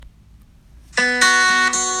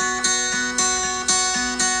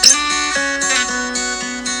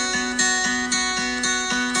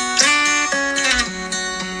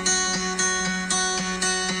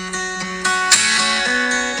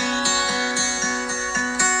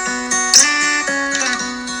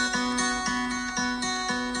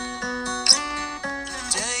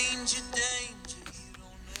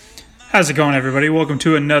How's it going, everybody? Welcome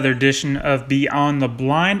to another edition of Beyond the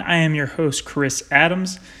Blind. I am your host, Chris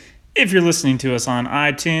Adams. If you're listening to us on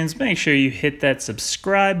iTunes, make sure you hit that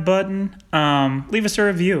subscribe button. Leave us a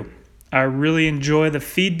review. I really enjoy the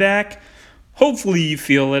feedback. Hopefully you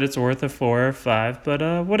feel that it's worth a 4 or 5,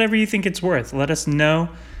 but whatever you think it's worth, let us know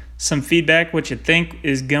some feedback, what you think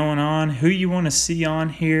is going on, who you want to see on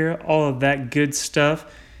here, all of that good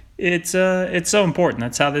stuff. It's so important.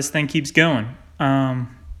 That's how this thing keeps going.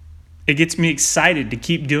 It gets me excited to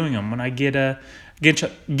keep doing them when I get a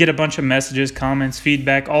bunch of messages, comments,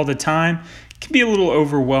 feedback all the time. It can be a little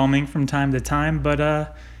overwhelming from time to time, but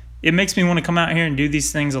it makes me want to come out here and do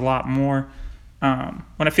these things a lot more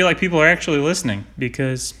when I feel like people are actually listening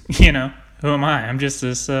because, who am I? I'm just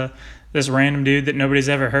this random dude that nobody's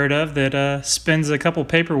ever heard of that spins a couple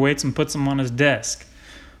paperweights and puts them on his desk.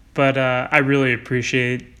 But I really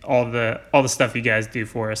appreciate all the stuff you guys do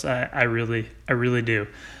for us. I really do.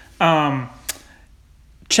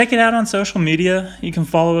 Check it out on social media. You can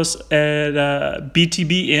follow us at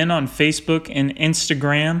BTBN on Facebook and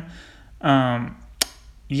Instagram. Go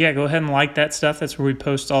ahead and like that stuff. That's where we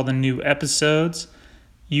post all the new episodes.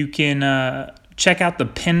 You can check out the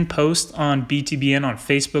pin post on BTBN on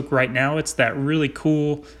Facebook right now. It's that really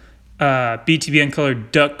cool BTBN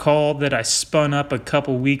colored duck call that I spun up a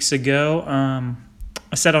couple weeks ago. I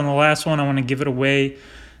said on the last one I want to give it away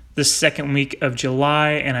the second week of July,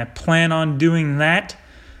 and I plan on doing that.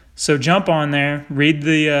 So jump on there, read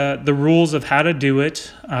the rules of how to do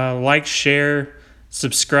it, like, share,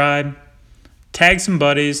 subscribe, tag some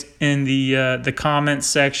buddies in the comments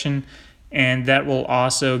section, and that will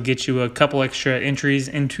also get you a couple extra entries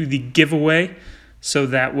into the giveaway. So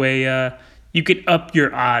that way you could up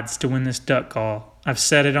your odds to win this duck call. I've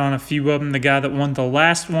said it on a few of them. The guy that won the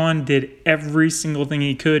last one did every single thing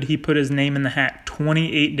he could. He put his name in the hat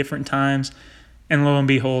 28 different times, and lo and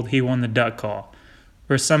behold, he won the duck call.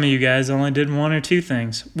 Where some of you guys only did 1 or 2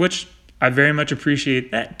 things, which I very much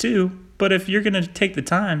appreciate that too. But if you're going to take the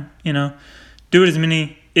time, do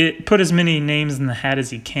it put as many names in the hat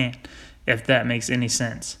as you can, if that makes any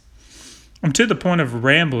sense. I'm to the point of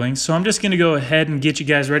rambling, so I'm just going to go ahead and get you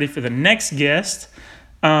guys ready for the next guest.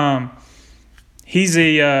 He's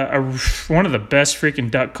one of the best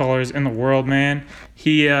freaking duck callers in the world, man.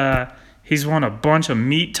 He's won a bunch of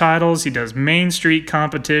meet titles. He does Main Street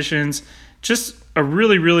competitions. Just a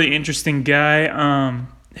really, really interesting guy.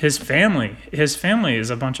 His family is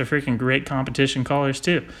a bunch of freaking great competition callers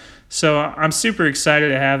too. So I'm super excited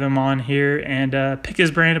to have him on here and pick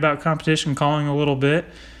his brain about competition calling a little bit.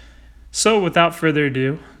 So without further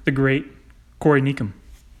ado, the great Corey Neekum.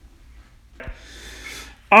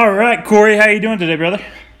 All right, Corey, how you doing today, brother?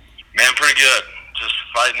 Man, pretty good. Just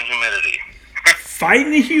fighting humidity.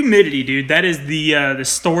 Fighting the humidity, dude. That is the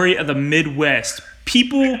story of the Midwest.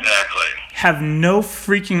 People have no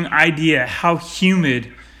freaking idea how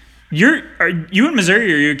humid. Are you in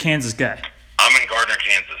Missouri or are you a Kansas guy? I'm in Gardner,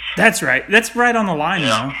 Kansas. That's right. That's right on the line,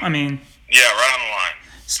 though. I mean, yeah, right on the line.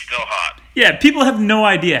 Still hot. Yeah, people have no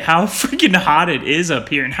idea how freaking hot it is up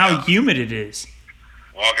here and how humid it is.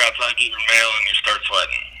 Walk outside, get your mail, and you start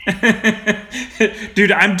sweating.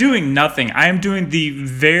 Dude, I'm doing nothing. I am doing the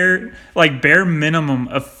bare minimum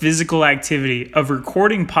of physical activity of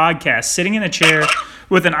recording podcasts, sitting in a chair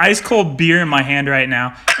with an ice cold beer in my hand right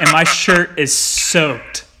now, and my shirt is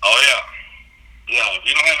soaked. Oh yeah, yeah. If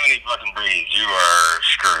you don't have any fucking breeze, you are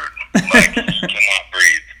screwed. Like you cannot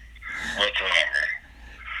breathe whatsoever.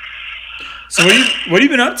 So what have you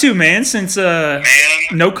been up to, man? Since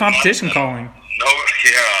no competition calling. No,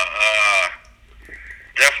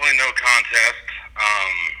 definitely no contest.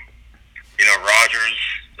 Rogers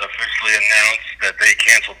officially announced that they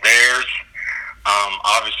canceled theirs.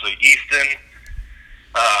 Obviously, Easton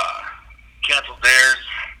canceled theirs.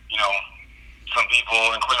 Some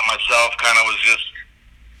people, including myself, kind of was just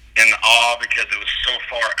in awe because it was so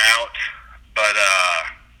far out. But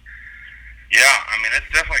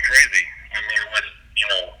it's definitely crazy.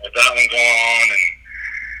 With that one going on and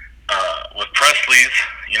with Presley's,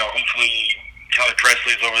 hopefully Kelly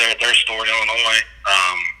Presley's over there at their store in Illinois.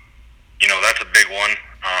 That's a big one.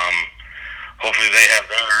 Hopefully they have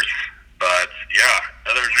theirs. But yeah,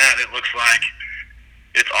 other than that, it looks like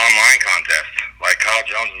it's online contest, like Kyle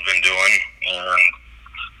Jones has been doing, and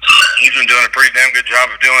he's been doing a pretty damn good job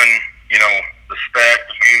of doing, the spec,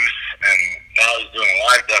 the goose, and now he's doing a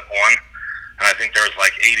live duck one. And I think there's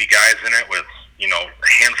like 80 guys in it with, a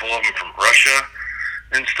handful of them from Russia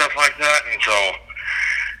and stuff like that. And so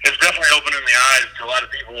it's definitely opening the eyes to a lot of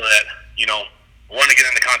people that, want to get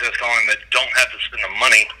into contest calling that don't have to spend the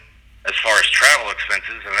money as far as travel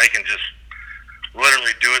expenses, and they can just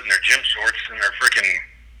literally do it in their gym shorts and their freaking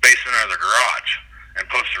basement or the garage and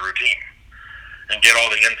post a routine and get all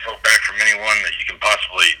the info back from anyone that you can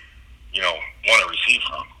possibly, want to receive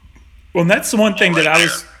from. Well, and that's the one thing that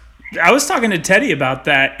I was talking to Teddy about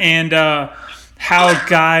that, and how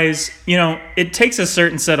guys, it takes a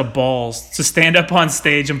certain set of balls to stand up on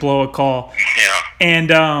stage and blow a call. Yeah.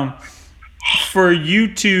 And for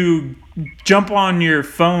you to jump on your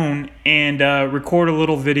phone and record a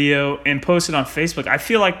little video and post it on Facebook, I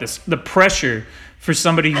feel like the pressure for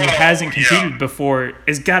somebody who hasn't competed before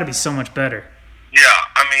has got to be so much better. Yeah,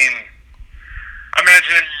 I mean,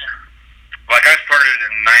 imagine, like, I started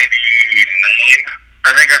in 99,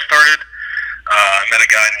 I think I started. I met a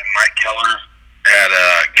guy named Mike Keller at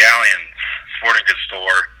Galleon's sporting goods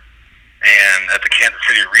store and at the Kansas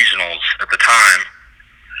City Regionals at the time.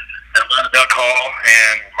 And we had a duck call,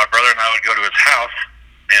 and my brother and I would go to his house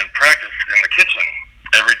and practice in the kitchen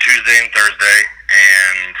every Tuesday and Thursday.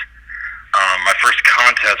 And my first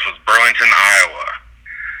contest was Burlington, Iowa.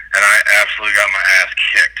 And I absolutely got my ass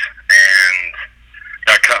kicked and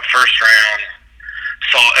got cut first round.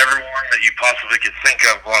 Saw everyone that you possibly could think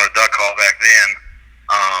of on a duck call back then.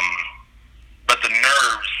 But the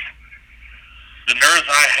nerves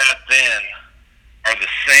I had then are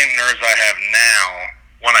the same nerves I have now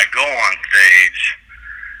when I go on stage.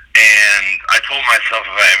 And I told myself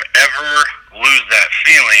if I ever lose that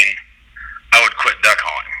feeling, I would quit duck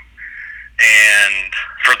calling. And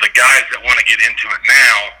for the guys that want to get into it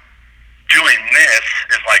now, doing this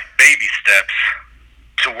is like baby steps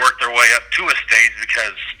to work their way up to a stage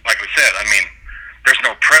because, like we said, I mean, there's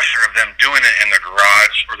no pressure of them doing it in their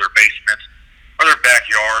garage or their basement or their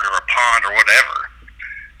backyard or a pond or whatever.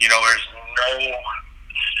 There's no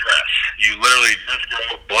stress. You literally just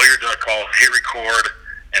go, blow your duck call, hit record,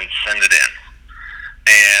 and send it in.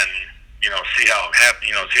 And, see how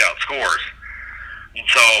it scores. And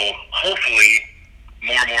so, hopefully,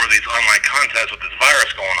 more and more of these online contests with this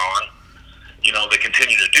virus going on, they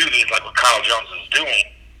continue to do these like what Kyle Jones is doing.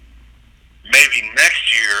 Maybe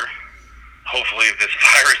next year, hopefully if this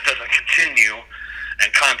virus doesn't continue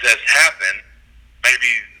and contests happen,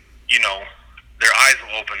 maybe, their eyes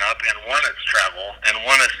will open up and want to travel and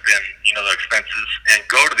want to spend, their expenses and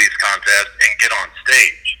go to these contests and get on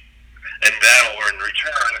stage. And that'll, in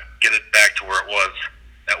return, get it back to where it was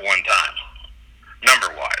at one time,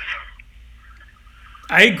 number-wise.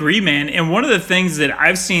 I agree, man. And one of the things that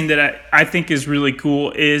I've seen that I think is really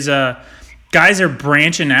cool is guys are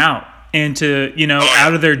branching out into,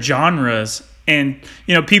 out of their genres. And,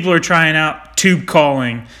 people are trying out tube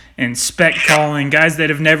calling and spec calling, guys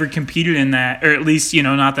that have never competed in that, or at least,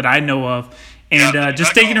 not that I know of, and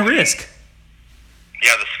just taking a risk.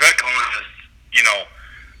 Yeah, the spec calling is,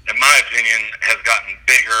 in my opinion, has gotten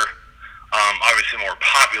bigger, obviously more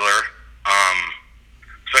popular,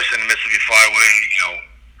 especially in the Mississippi Flyway,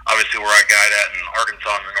 obviously where I guide at in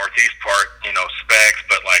Arkansas in the northeast part, specs,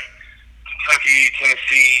 but like Kentucky,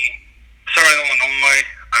 Tennessee, Southern Illinois,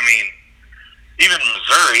 even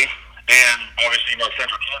Missouri, and obviously,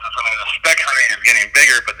 Central Kansas, the spec hunting is getting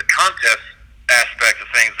bigger, but the contest aspect of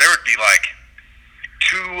things, there would be like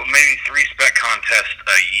 2, maybe 3 spec contests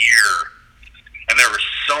a year, and there were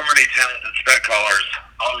so many talented spec callers,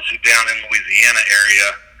 obviously down in Louisiana area,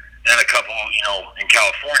 and a couple, in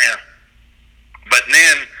California. But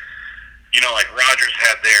then, like Rogers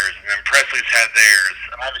had theirs, and then Presley's had theirs,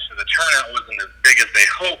 and obviously the turnout wasn't as big as they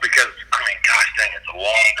hoped because, gosh dang, it's a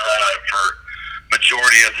long drive for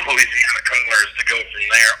majority of the Louisiana callers to go from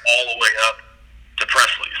there all the way up to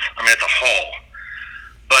Presley's. It's a haul.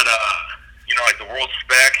 But, like the World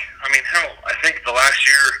Spec, hell, I think the last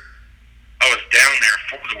year I was down there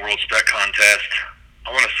for the World Spec contest,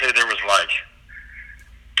 I want to say there was like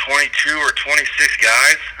 22 or 26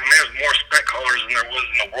 guys. There's more spec callers than there was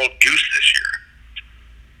in the World Goose this year.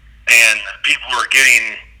 And people were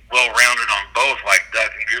getting well-rounded on both, like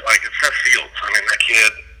duck and goose. Like, it's Seth Fields. That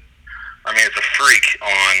kid, is a freak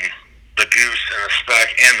on the goose and the spec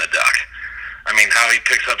and the duck. How he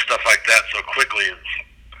picks up stuff like that so quickly is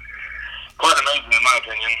quite amazing in my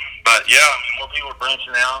opinion. But yeah, more people are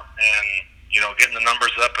branching out and, getting the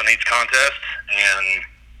numbers up in each contest. And,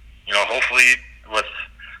 hopefully with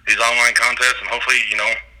these online contests and hopefully,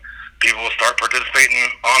 people will start participating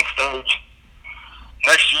on stage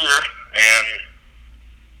next year and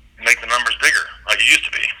make the numbers bigger like it used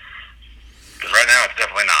to be. Because right now it's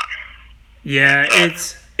definitely not. Yeah,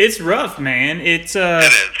 it's rough, man. It is.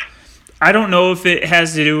 I don't know if it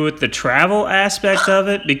has to do with the travel aspect of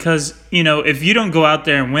it because, if you don't go out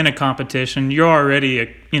there and win a competition, you're already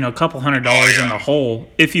a couple $100 in the hole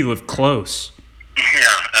if you live close.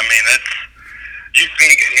 Yeah, you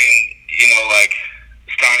think, like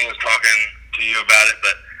Stoney was talking to you about it,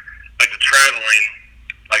 but like the traveling,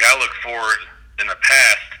 like I look forward in the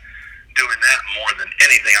past doing that more than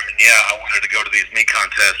anything. I mean, yeah, I wanted to go to these meat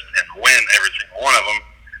contests and win every single one of them,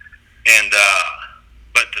 and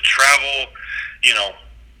but to travel, you know,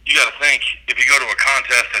 you got to think if you go to a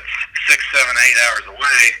contest that's 6, 7, 8 hours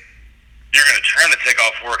away, you're going to try to take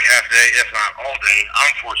off work half day, if not all day.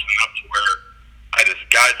 I'm fortunate enough to where I just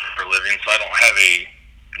guide for a living, so I don't have a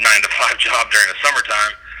 9 to 5 job during the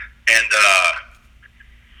summertime, and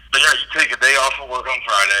but yeah, you take a day off of work on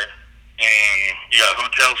Friday, and you got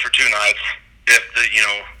hotels for 2 nights. If if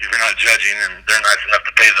you're not judging, and they're nice enough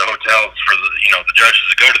to pay the hotels for the judges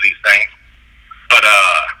to go to these things, but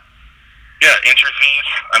yeah, entry fees.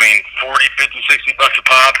 I mean, 40, 50, 60 bucks a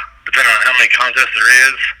pop, depending on how many contests there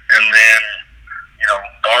is, and then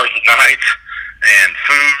bars at night, and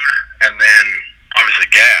food, and then obviously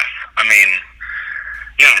gas. I mean,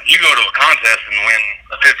 yeah, if you go to a contest and win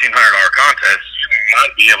a $1,500 contest, you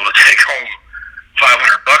might be able to take home $500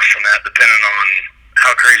 from that, depending on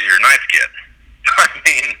how crazy your nights get. I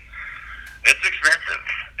mean, it's expensive.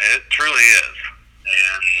 It truly is.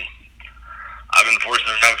 And I've been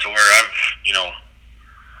fortunate enough to where I've,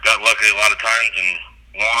 got lucky a lot of times and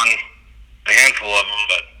won a handful of them,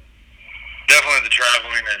 but definitely the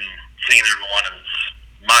traveling and seeing everyone is,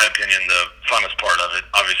 in my opinion, the funnest part of it.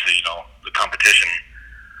 Obviously, the competition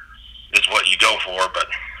is what you go for, but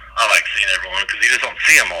I like seeing everyone because you just don't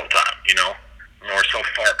see them all the time, we're so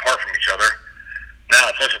far apart from each other. Now,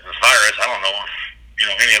 especially with this virus, I don't know if,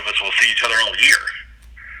 any of us will see each other all year,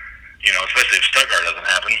 especially if Stuttgart doesn't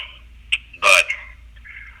happen. But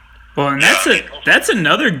well, and that's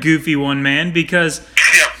another goofy one, man, because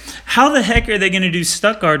how the heck are they going to do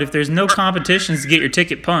Stuttgart if there's no competitions to get your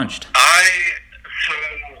ticket punched? I've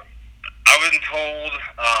been told,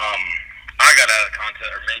 I got out of contest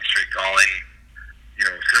or Main Street calling,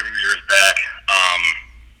 several years back.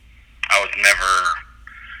 I was never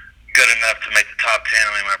good enough to make the top 10.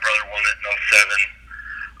 I mean, my brother won it in 07.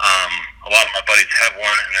 A lot of my buddies have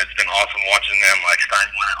won it, and it's been awesome watching them. Like Stein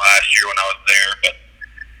won it last year when I was there. But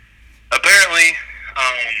apparently,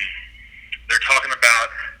 they're talking about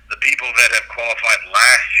the people that have qualified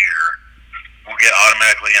last year will get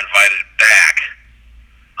automatically invited back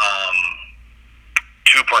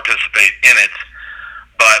to participate in it.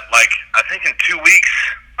 But, I think in 2 weeks,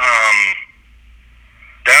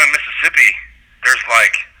 down in Mississippi, there's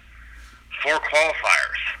 4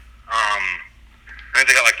 qualifiers. I think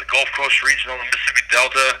they got the Gulf Coast Regional, the Mississippi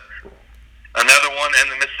Delta, another one, and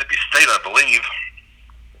the Mississippi State, I believe.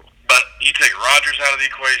 But you take Rogers out of the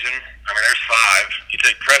equation, I mean, there's 5. You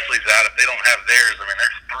take Presley's out, if they don't have theirs, I mean,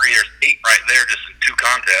 there's 3, there's 8 right there just in 2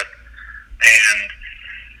 contests. And,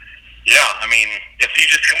 yeah, I mean, if you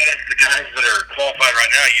just cut into the guys that are qualified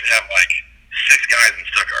right now, you'd have 6 guys in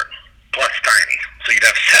Stuttgart, plus Steiny. So you'd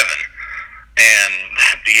have 7, and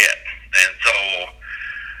that'd be it. And so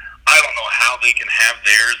I don't know how they can have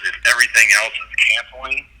theirs if everything else is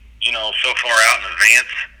canceling, so far out in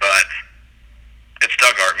advance. But it's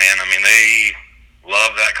Stuttgart, man. I mean, they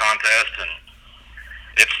love that contest, and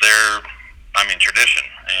it's their, tradition.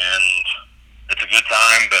 And it's a good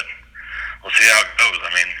time, but we'll see how it goes. I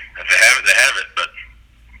mean, if they have it, they have it. But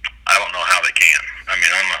I don't know how they can. I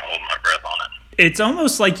mean, I'm not holding my breath on it. It's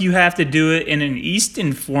almost like you have to do it in an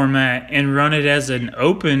Easton format and run it as an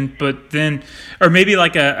open, but then, or maybe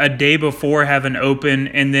a day before have an open,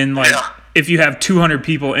 and then if you have 200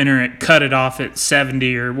 people enter it, cut it off at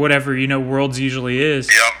 70 or whatever, Worlds usually is.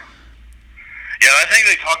 Yeah. Yeah, I think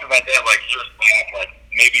they talked about that years back,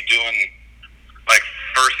 maybe doing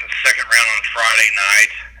first and second round on Friday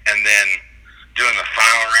night, and then doing the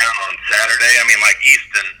final round on Saturday. I mean,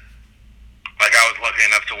 Easton, I was lucky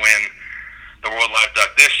enough to win the World Live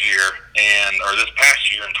Duck this year, or this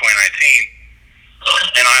past year in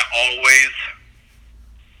 2019, and I always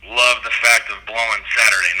love the fact of blowing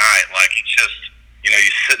Saturday night. It's just, you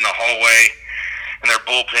sit in the hallway in their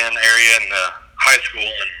bullpen area in the high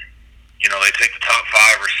school, and, they take the top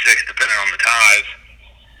 5 or 6, depending on the ties,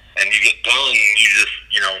 and you get done, and you just,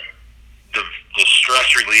 the stress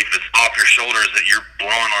relief is off your shoulders that you're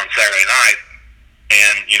blowing on Saturday night,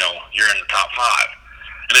 and, you're in the top 5.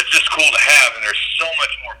 And it's just cool to have, and there's so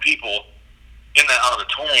much more people in that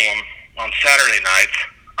auditorium on Saturday nights,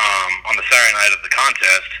 on the Saturday night of the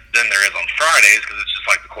contest, than there is on Fridays, because it's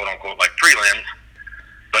just the quote-unquote prelims.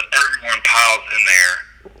 But everyone piles in there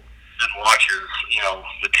and watches,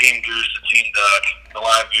 the Team Goose, the Team Duck, the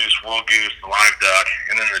Live Goose, World Goose, the Live Duck,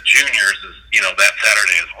 and then the juniors is, that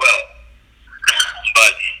Saturday as well.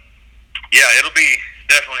 But, yeah, it'll be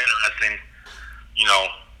definitely interesting,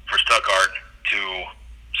 for Stuttgart to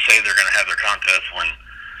say they're going to have their contest when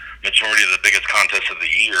majority of the biggest contests of the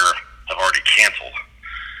year have already canceled.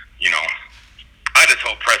 You know, I just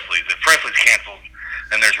hope Presley's. If Presley's canceled,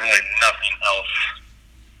 then there's really nothing else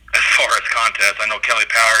as far as contests. I know Kelly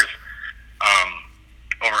Powers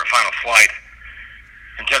over at Final Flight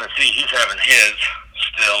in Tennessee, he's having his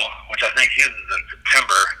still, which I think his is in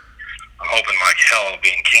September. I'm hoping like hell will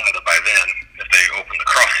be in Canada by then if they open the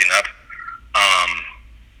crossing up.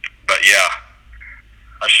 But yeah,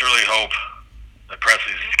 I surely hope that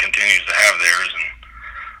Presley's continues to have theirs, and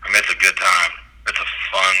I mean, it's a good time. It's a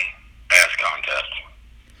fun ass contest.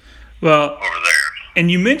 Well, over there. And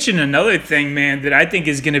you mentioned another thing, man, that I think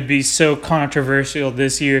is going to be so controversial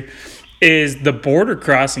this year is the border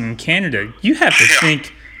crossing in Canada. You have to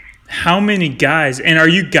think how many guys, and are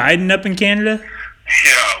you guiding up in Canada?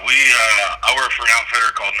 Yeah, I work for an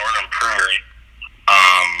outfitter called Northern Prairie.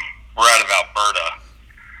 We're out of Alberta,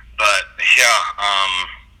 but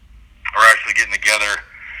we're actually getting together.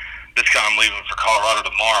 I'm leaving for Colorado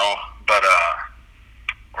tomorrow, but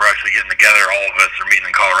we're actually getting together. All of us are meeting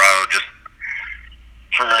in Colorado just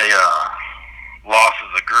for a loss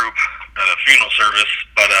as a group at a funeral service.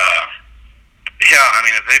 But I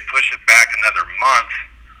mean, if they push it back another month,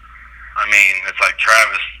 I mean, it's like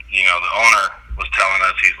Travis, the owner was telling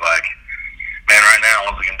us, he's like, man, right now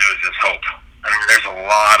all we can do is just hope. I mean, there's a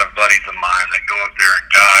lot of buddies of mine that go up there and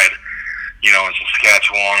guide, in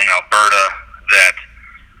Saskatchewan and Alberta, that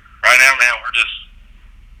right now, man, we're just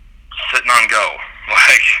sitting on go.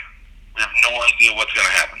 Like, we have no idea what's going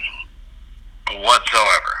to happen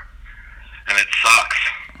whatsoever. And it sucks.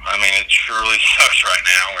 I mean, it surely sucks right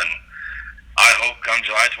now. And I hope come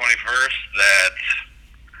July 21st that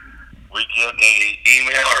we get a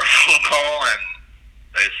email or a phone call and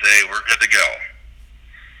they say we're good to go.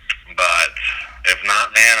 But if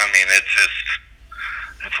not, man, I mean,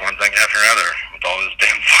 it's one thing after another with all this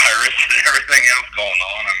damn virus and everything else going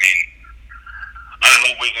on. I mean, I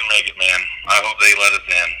hope we can make it, man. I hope they let us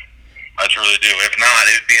in. I truly do. If not,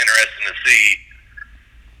 it'd be interesting to see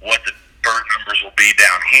what the bird numbers will be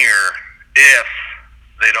down here if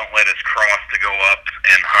they don't let us cross to go up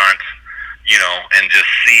and hunt, and just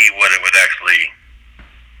see what it would actually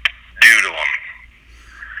do to them.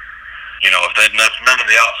 If none of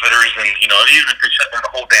the outfitters and, even if they shut down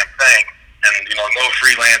the whole damn thing and, no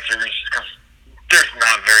freelancers, because there's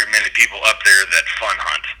not very many people up there that fun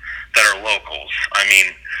hunt, that are locals. I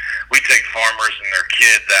mean, we take farmers and their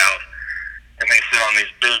kids out and they sit on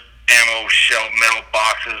these big ammo shell metal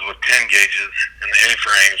boxes with 10 gauges and the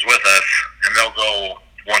A-frames with us, and they'll go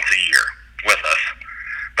once a year with us.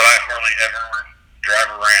 But I hardly ever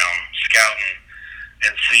drive around scouting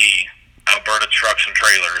and see Alberta trucks and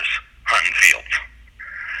trailers hunting fields.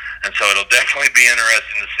 And so it'll definitely be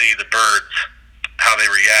interesting to see the birds, how they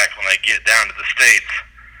react when they get down to the States,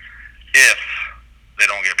 if they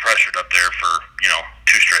don't get pressured up there for,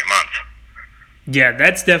 2 straight months. Yeah,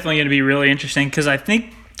 that's definitely going to be really interesting because I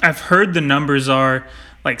think I've heard the numbers are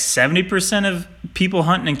like 70% of people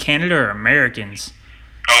hunting in Canada are Americans.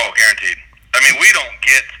 Oh, guaranteed. I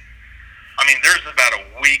mean, there's about a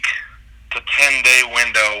week to 10-day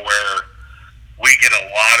window where we get a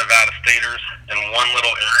lot of out-of-staters in one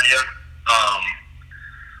little area.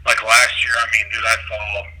 Like last year, I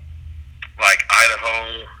saw like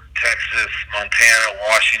Idaho, Texas, Montana,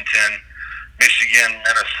 Washington, Michigan,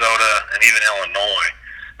 Minnesota, and even Illinois.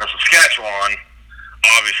 Now, Saskatchewan,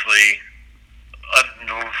 obviously,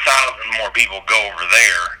 1,000 more people go over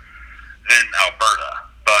there than Alberta.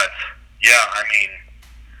 But, yeah,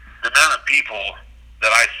 the amount of people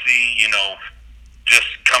that I see, just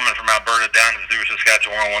coming from Alberta down through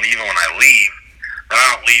Saskatchewan, even when I leave, and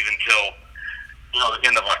I don't leave until, the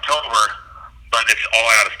end of October, but it's all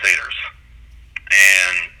out-of-staters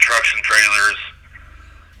and trucks and trailers.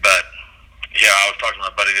 But, yeah, I was talking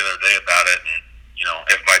to my buddy the other day about it, and,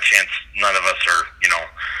 if by chance none of us are,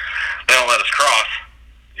 they don't let us cross,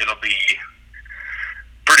 it'll be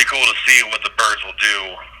pretty cool to see what the birds will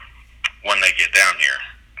do when they get down here.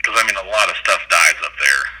 Because, a lot of stuff dies up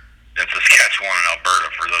there in Saskatchewan and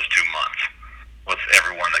Alberta for those 2 months with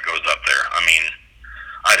everyone that goes up there.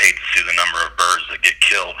 I'd hate to see the number of birds that get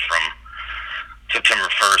killed from September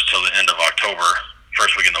 1st till the end of October,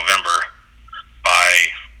 first week of November, by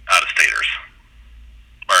out-of-staters.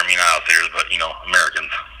 Or, not out-of-staters, but,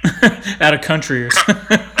 Americans. Out of country. Out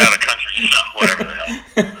of country, whatever the hell.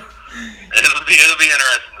 It'll be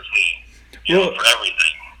interesting to see, for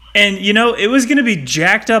everything. And, it was going to be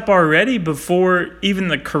jacked up already before even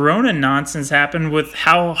the corona nonsense happened with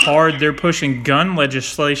how hard they're pushing gun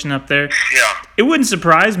legislation up there. Yeah. It wouldn't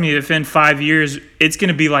surprise me if in 5 years it's going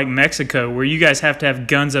to be like Mexico, where you guys have to have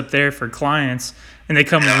guns up there for clients, and they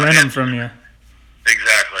come and rent them from you.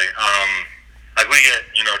 Exactly. Like we get,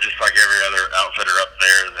 just like every other outfitter up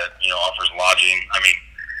there that, offers lodging. I mean,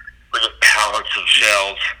 we get pallets of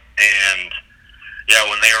shells. And, yeah,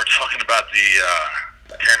 when they were talking about the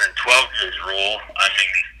 10 and 12 gauge rule, I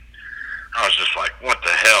mean, I was just like, what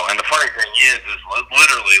the hell? And the funny thing is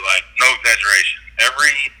literally, like, no exaggeration,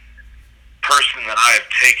 every person that I have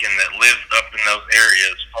taken that lives up in those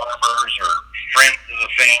areas, farmers or friends of the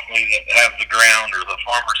family that have the ground or the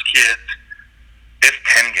farmers' kids, it's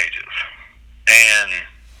 10 gauges. And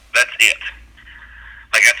that's it.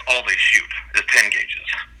 Like, that's all they shoot is 10 gauges.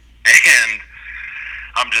 And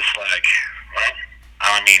I'm just like, well,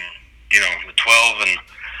 I mean, the 12 and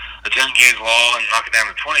the 10 gauge law and knock it down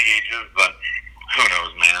to 20 gauges, but who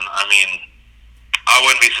knows, man? I mean, I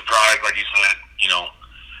wouldn't be surprised, like you said,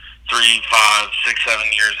 3, 5, 6, 7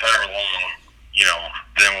 years, however long,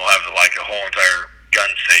 then we'll have like a whole entire gun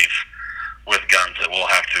safe with guns that we'll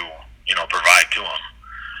have to, provide to them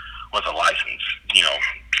with a license,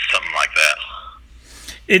 something like that.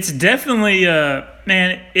 It's definitely,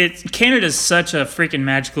 man, Canada's such a freaking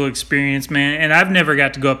magical experience, man, and I've never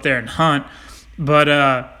got to go up there and hunt, but,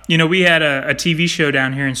 we had a TV show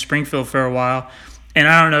down here in Springfield for a while, and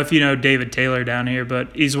I don't know if you know David Taylor down here,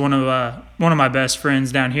 but he's one of my best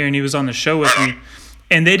friends down here, and he was on the show with me,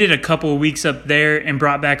 and they did a couple of weeks up there and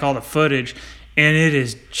brought back all the footage, and it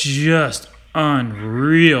is just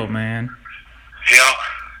unreal, man. Yeah,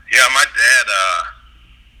 my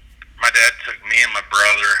dad took me and my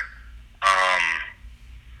brother,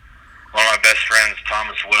 one of my best friends,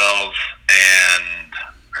 Thomas Wells, and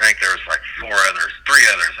I think there was like 3 others.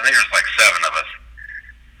 I think there was like 7 of us.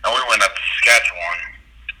 And we went up to Saskatchewan,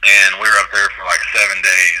 and we were up there for like 7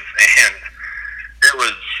 days, and it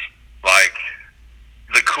was like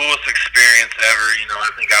the coolest experience ever.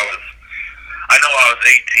 I know I was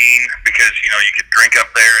 18 because, you could drink up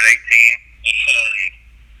there at 18, and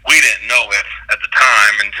we didn't know it at the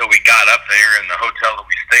time until we got up there, and the hotel that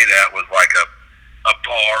we stayed at was like a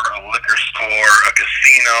bar, a liquor store, a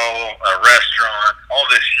casino, a restaurant, all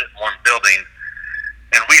this shit in one building.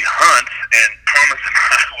 And we'd hunt, and Thomas and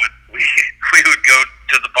I we would go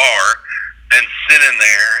to the bar and sit in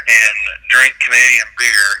there and drink Canadian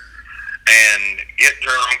beer and get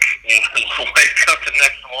drunk and wake up the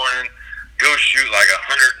next morning, go shoot like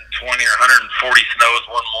 120 or 140 snows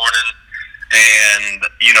one morning. And,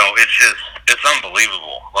 it's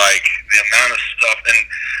unbelievable. Like, the amount of stuff, and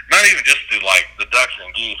not even just do, like, the ducks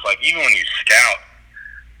and geese. Like, even when you scout,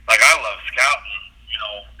 like, I love scouting,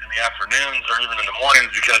 in the afternoons or even in the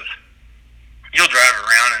mornings because you'll drive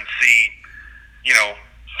around and see,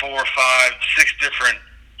 4, 5, 6 different,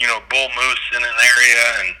 bull moose in an area,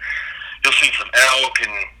 and you'll see some elk,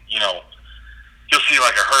 and, you'll see,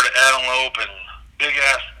 like, a herd of antelope and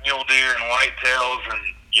big-ass mule deer and whitetails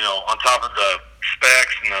and, on top of the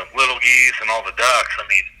specks and the little geese and all the ducks. I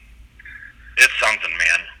mean, it's something,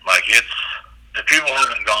 man. Like, if people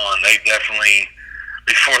haven't gone, they definitely,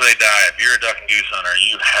 before they die, if you're a duck and goose hunter,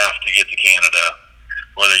 you have to get to Canada,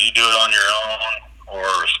 whether you do it on your own or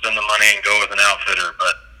spend the money and go with an outfitter.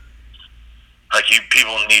 But, like,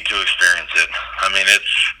 people need to experience it. I mean,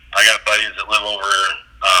 I got buddies that live over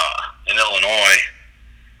in Illinois,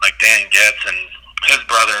 like Dan Getz and his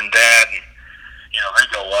brother and dad, and they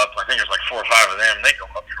go up. I think there's like 4 or 5 of them. They go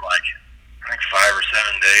up for like, I think 5 or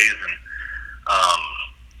 7 days, and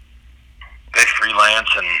they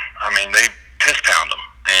freelance, and I mean, they piss pound them,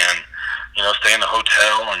 and stay in the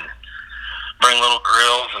hotel and bring little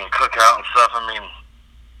grills and cook out and stuff. I mean,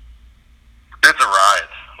 it's a ride.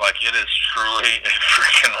 Like, it is truly a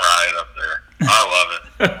freaking ride up there. I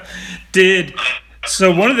love it.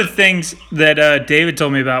 So one of the things that David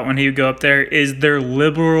told me about when he would go up there is their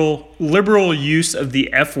liberal use of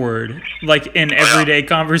the F word, like in everyday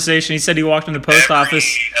conversation. He said he walked in the post office.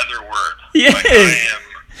 Every other word. Yes.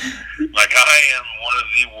 I am one of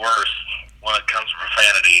the worst when it comes to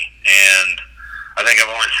profanity, and I think I've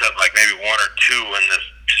only said like maybe 1 or 2 in this.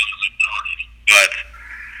 But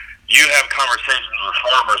you have conversations with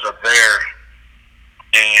farmers up there,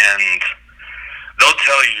 and they'll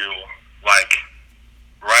tell you, like,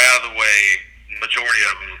 right out of the way, majority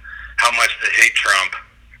of them, how much they hate Trump.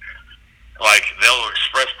 Like, they'll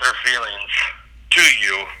express their feelings to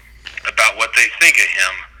you about what they think of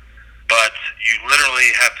him, but you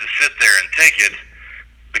literally have to sit there and take it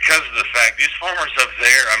because of the fact these farmers up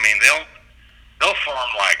there, I mean, they'll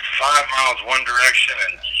farm like 5 miles one direction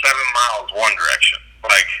and 7 miles one direction,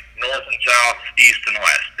 like north and south, east and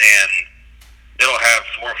west, and it'll have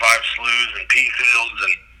 4 or 5 sloughs and pea fields,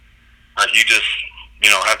 and you just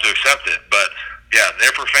have to accept it. But yeah,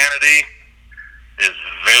 their profanity is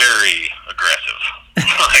very aggressive.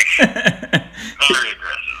 Very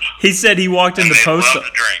aggressive. He said he walked in the post. Love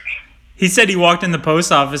to drink. He said he walked in the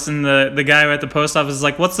post office, and the guy at the post office is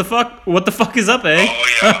like, "What's the fuck? What the fuck is up, eh?" Oh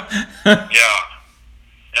yeah, yeah.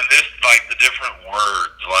 And this, like, the different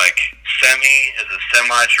words, like semi is a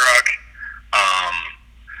semi truck.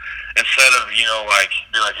 Instead of, like,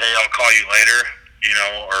 be like, hey, I'll call you later,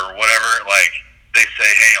 or whatever, like, they say,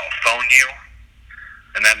 hey, I'll phone you,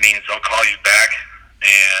 and that means I'll call you back.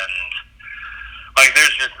 And, like,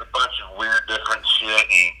 there's just a bunch of weird different shit,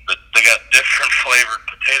 and they got different flavored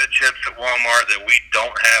potato chips at Walmart that we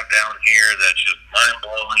don't have down here. That's just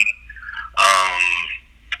mind-blowing.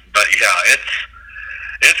 But yeah,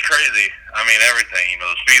 it's crazy. I mean, everything,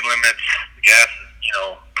 the speed limits, the gas is,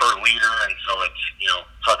 per liter, and so it's,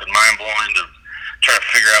 fucking mind-blowing to try to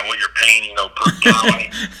figure out what you're paying, per gallon.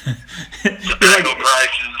 Tobacco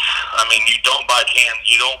prices, I mean, you don't buy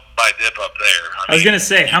dip up there. I was going to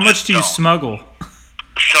say, how much do you smuggle?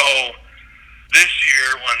 So, this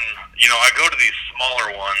year, when, I go to these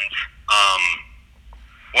smaller ones,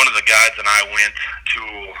 one of the guides and I went to,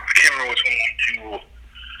 I can't remember which one we went to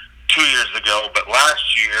 2 years ago, but last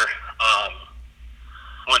year,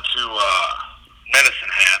 went to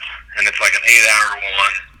Medicine Hat, and it's like an 8-hour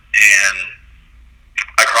one, and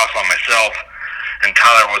I crossed by myself, and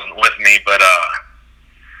Tyler wasn't with me, but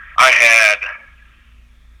I had,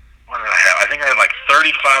 what did I have? I think I had like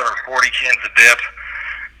 35 or 40 cans of dip,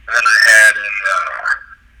 and then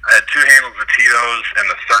I had 2 handles of Tito's and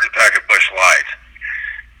a 30-pack of Busch Light.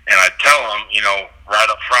 And I'd tell them, right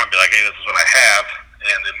up front, be like, hey, this is what I have.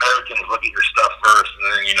 And the Americans look at your stuff first, and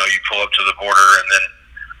then, you pull up to the border, and then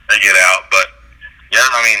they get out. But, yeah,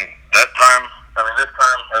 I mean,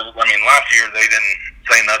 last year they didn't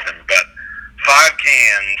say nothing, but 5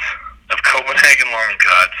 cans of Copenhagen Long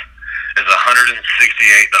Cuts is $168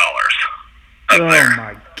 up there. Oh,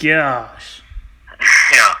 my gosh.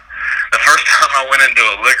 Yeah. The first time I went into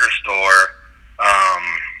a liquor store,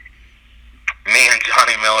 me and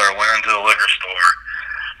Johnny Miller went into the liquor store,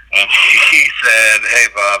 and he said, hey,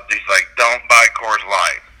 Bob, he's like, don't buy Coors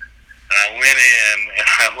Light. And I went in, and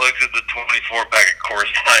I looked at the 24-pack of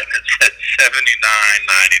Coors Light, and it said $79.99.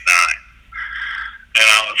 And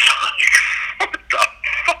I was like, what the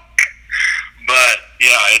fuck? But,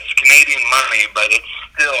 yeah, it's Canadian money, but it's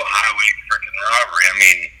still highway freaking robbery. I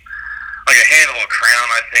mean, like a handle of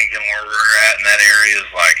Crown, I think, in where we're at in that area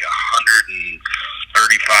is like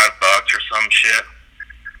 $135 or some shit.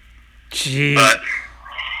 Jeez. But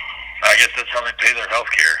I guess that's how they pay their health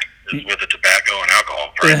care, is with the tobacco and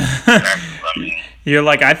alcohol prices. You're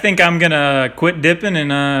like, I think I'm going to quit dipping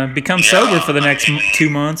and become sober for the next 2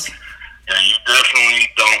 months. Yeah, you definitely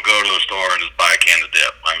don't go to a store and just buy a can of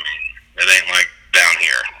dip. I mean, it ain't like down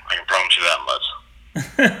here. I can promise you that much.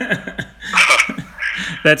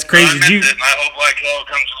 That's crazy. I missed it, and I hope like hell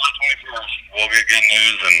comes July 21st. We'll get good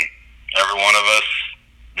news, and every one of us,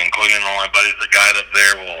 including all my buddies that guide up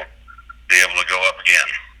there, will be able to go up again.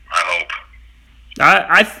 I hope.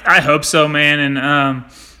 I hope so, man. And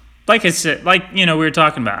like I said, we were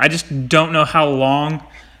talking about, I just don't know how long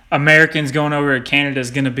Americans going over to Canada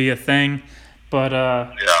is going to be a thing. But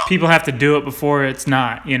people have to do it before it's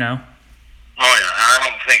not, Oh, yeah. I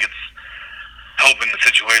don't think it's helping the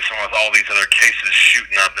situation with all these other cases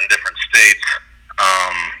shooting up in different states.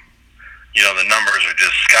 The numbers are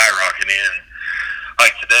just skyrocketing.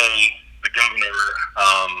 Like today, the governor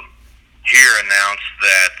here announced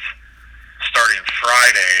that starting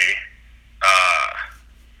Friday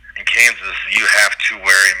in Kansas, you have to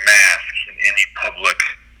wear a mask in any public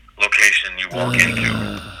location you walk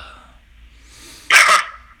into.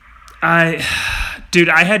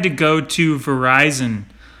 I had to go to Verizon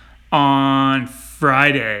on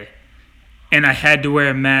Friday, and I had to wear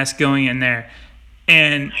a mask going in there.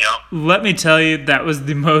 And let me tell you, that was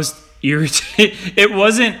the most irritating. It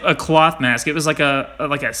wasn't a cloth mask. It was like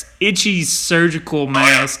a itchy surgical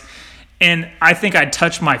mask. And I think I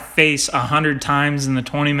touched my face 100 times in the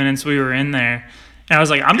 20 minutes we were in there. And I was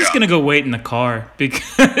like, I'm just going to go wait in the car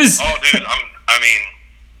because... Oh, dude, I'm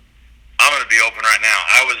going to be open right now.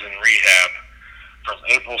 I was in rehab from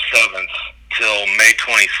April 7th till May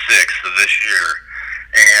 26th of this year.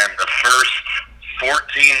 And the first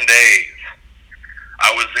 14 days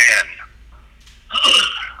I was in,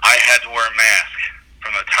 I had to wear a mask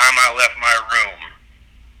from the time I left my room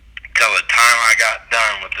till the time I got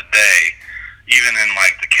done with the day, even in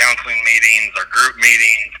like the counseling meetings or group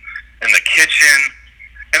meetings, in the kitchen.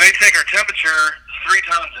 And they take our temperature 3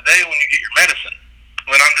 times a day when you get your medicine.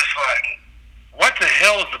 When I'm just like, what the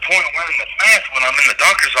hell is the point of wearing this mask when I'm in the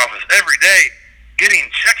doctor's office every day getting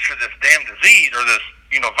checked for this damn disease or this,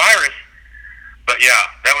 virus? But yeah,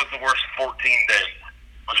 that was the worst 14 days.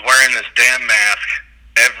 I was wearing this damn mask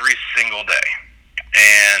every single day.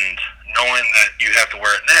 And knowing that you have to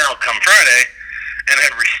wear it now come Friday, and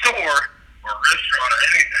every store or restaurant or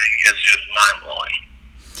anything is just mind-blowing.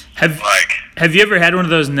 Have you ever had one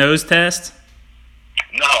of those nose tests?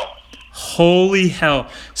 No. Holy hell.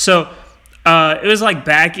 So it was like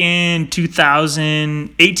back in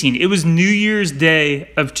 2018. It was New Year's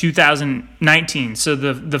Day of 2019. So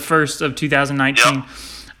the first of 2019. Yep.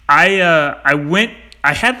 I went.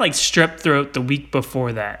 I had like strep throat the week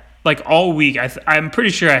before that. Like all week. I'm pretty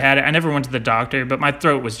sure I had it. I never went to the doctor, but my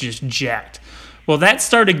throat was just jacked. Well, that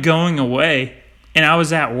started going away, and I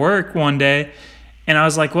was at work one day, and I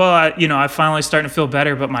was like, well, I finally starting to feel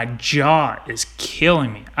better, but my jaw is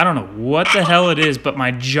killing me. I don't know what the hell it is, but my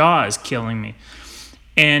jaw is killing me.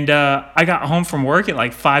 And I got home from work at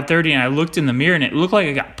like 5:30, and I looked in the mirror, and it looked like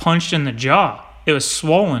I got punched in the jaw. It was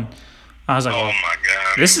swollen. I was like, oh my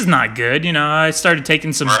God, this is not good. I started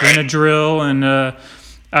taking some Right. Benadryl, and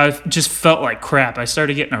I just felt like crap. I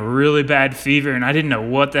started getting a really bad fever, and I didn't know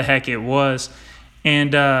what the heck it was.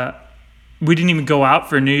 And we didn't even go out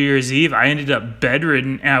for New Year's Eve. I ended up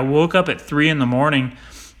bedridden, and I woke up at 3 a.m.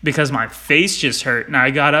 because my face just hurt. And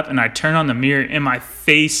I got up and I turned on the mirror, and my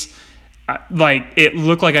face, like, it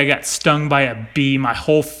looked like I got stung by a bee. My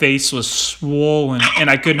whole face was swollen, and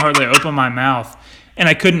I couldn't hardly open my mouth. And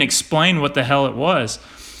I couldn't explain what the hell it was.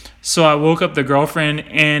 So I woke up the girlfriend,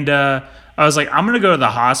 and I was like, I'm going to go to the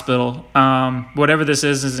hospital. Whatever this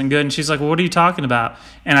is isn't good. And she's like, well, what are you talking about?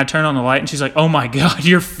 And I turned on the light, and she's like, oh, my God,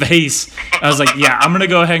 your face. I was like, yeah, I'm going to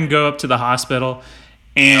go ahead and go up to the hospital.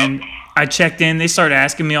 And I checked in. They started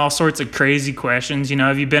asking me all sorts of crazy questions.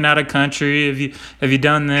 Have you been out of country? Have you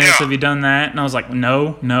done this? Yeah. Have you done that? And I was like,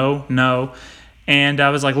 no. And I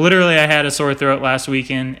was like, literally, I had a sore throat last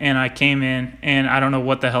weekend, and I came in, and I don't know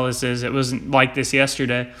what the hell this is. It wasn't like this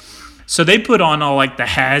yesterday. So they put on all like the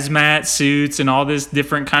hazmat suits and all this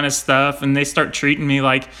different kind of stuff, and they start treating me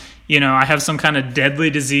like, I have some kind of deadly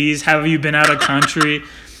disease. Have you been out of country?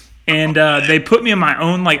 And they put me in my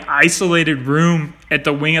own like isolated room at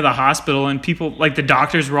the wing of the hospital, and people, like the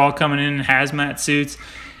doctors were all coming in hazmat suits.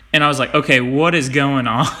 And I was like, okay, what is going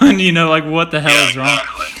on? Like what the hell is wrong?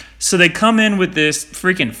 Exactly. So they come in with this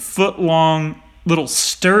freaking foot-long little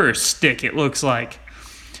stir stick, it looks like.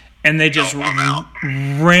 And they just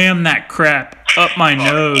ram that crap up my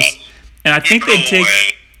nose. And I think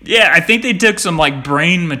they took some like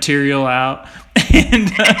brain material out. And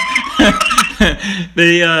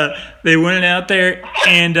they went out there,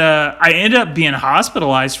 and I ended up being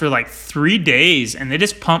hospitalized for like 3 days, and they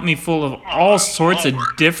just pumped me full of all sorts of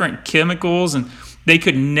different chemicals, and they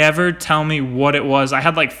could never tell me what it was. I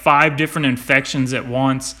had like 5 different infections at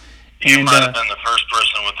once. You might have been the first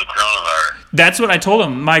person with the coronavirus. That's what I told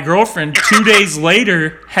him. My girlfriend 2 days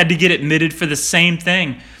later had to get admitted for the same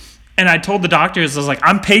thing. And I told the doctors, I was like,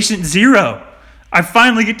 I'm patient 0. I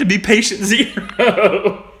finally get to be patient 0. Yeah,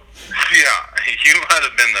 you might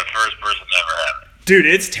have been the first person to ever have it. Dude,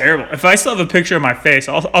 it's terrible. If I still have a picture of my face,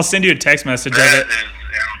 I'll send you a text message of it. That is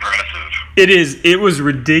impressive. It is. It was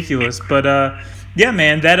ridiculous. But yeah,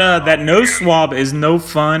 man, that nose swab is no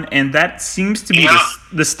fun, and that seems to be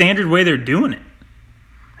the standard way they're doing it.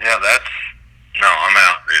 Yeah, I'm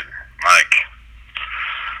out, dude. Like,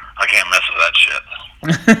 I can't mess with that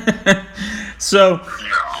shit. So, No.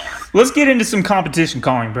 let's get into some competition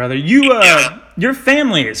calling, brother. Your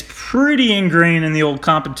family is pretty ingrained in the old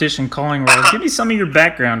competition calling world. Give me some of your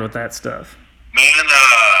background with that stuff. Man,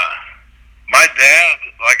 my dad,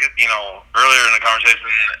 like, earlier in the conversation,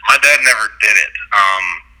 my dad never did it.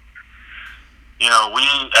 We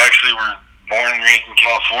actually were born and raised in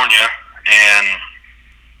California, and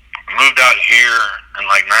moved out here in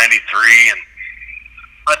like 93, and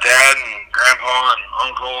my dad and grandpa and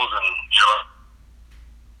uncles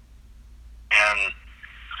and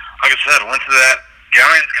like I said, went to that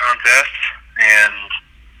galleons contest, and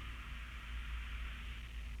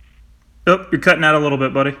Oh, you're cutting out a little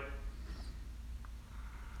bit, buddy.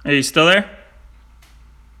 Are you still there?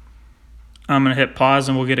 I'm going to hit pause,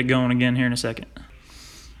 and we'll get it going again here in a second.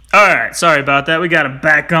 All right, sorry about that. We got it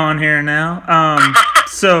back on here now.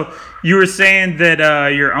 So you were saying that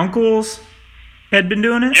your uncles had been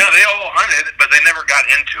doing it? yeah, they all hunted, but they never got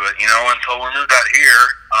into it, until we moved out here.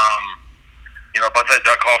 About that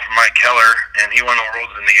duck call from Mike Keller, and he won the world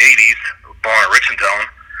in the 80s, born at Rickentown.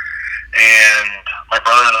 And my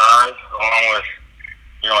brother and I, along with,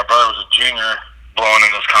 my brother was a junior blowing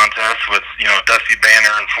in those contests with, Dusty Banner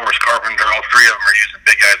and Forrest Carpenter. All 3 of them are using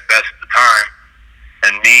Big Guy's Best at the time.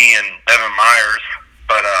 And me and Evan Myers,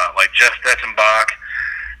 but like Jeff Stetzenbach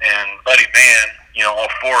and Buddy Mann, all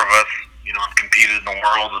 4 of us, have competed in the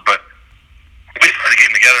world, but we started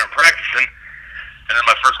getting together and practicing. And then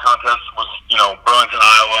my first contest was, Burlington,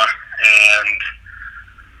 Iowa, and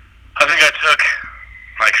I think I took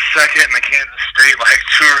like second in the Kansas State like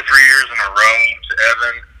 2 or 3 years in a row to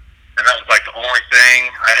Evan, and that was like the only thing.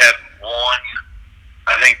 I had one,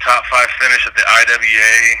 I think, top 5 finish at the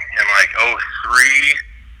IWA in like '03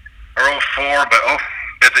 or '04, but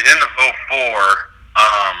at the end of '04,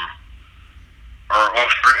 or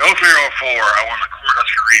 '03 or '04, I won the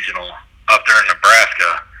Cornhusker Regional up there in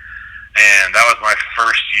Nebraska, and that was my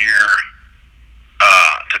first year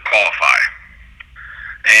to qualify.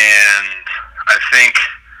 And I think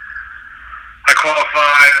I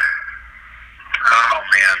qualified,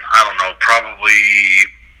 I don't know, probably,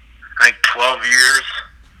 I think 12 years.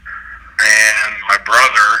 And my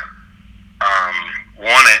brother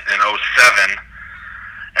won it in '07,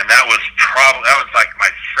 and that was like my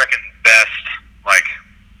second best, like,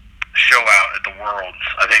 show out at the Worlds.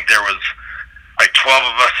 I think there was like 12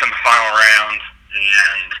 of us in the final round,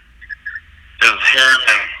 and it was him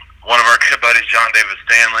and one of our good buddies, John David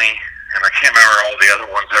Stanley, and I can't remember all the other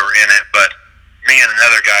ones that were in it, but me and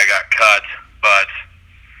another guy got cut. But,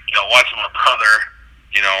 watching my brother,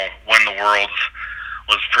 win the Worlds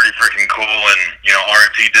was pretty freaking cool. And,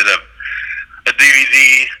 RMT did a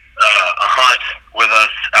DVD, a hunt with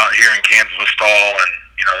us out here in Kansas with Stahl, and,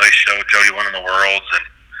 they showed Jody winning the Worlds. And,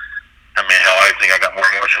 hell, I think I got more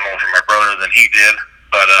emotional for my brother than he did.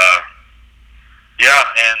 But, yeah,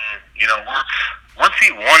 and, once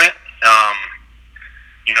he won it,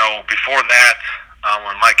 before that,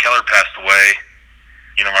 when Mike Keller passed away,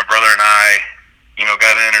 my brother and I,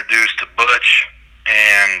 got introduced to Butch,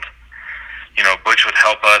 and, Butch would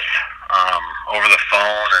help us over the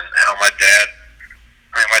phone, and how my dad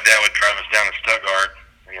would drive us down to Stuttgart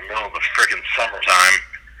in the middle of the frickin' summertime,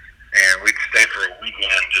 and we'd stay for a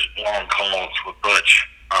weekend just blowing calls with Butch,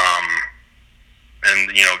 and,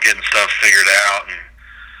 getting stuff figured out, and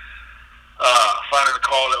finding a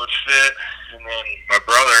call that would fit. And then my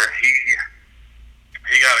brother,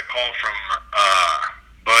 he got a call from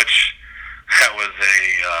Butch that was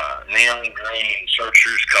a neon green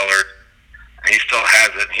chartreuse colored. He still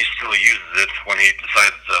has it. He still uses it when he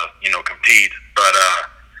decides to, compete. But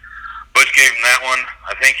Butch gave him that one,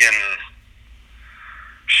 I think in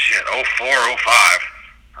 '04, '05.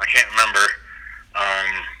 I can't remember.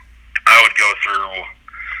 I would go through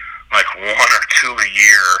like 1 or 2 a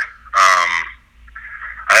year.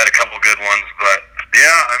 I had a couple good ones, but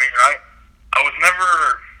yeah, I was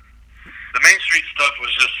never, the Main Street stuff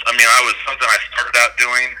was just, I was something I started out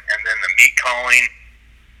doing, and then the meat calling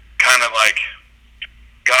kind of like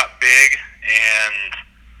got big, and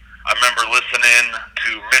I remember listening to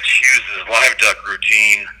Mitch Hughes' live duck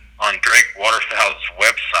routine on Drake Waterfowl's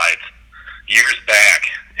website years back,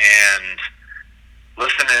 and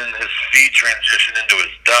listening his feed transition into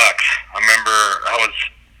his ducks. I remember I was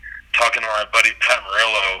talking to my buddy Pat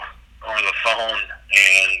Murillo over the phone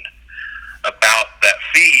and about that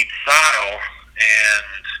feed style,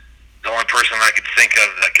 and the only person I could think of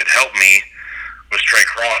that could help me was Trey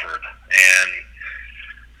Crawford. And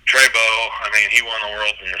Treybo, he won the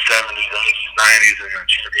Worlds in the '70s, '80s, '90s, and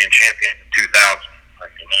then champion in 2000. I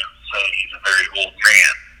can say he's a very old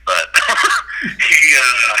man, but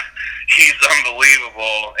he's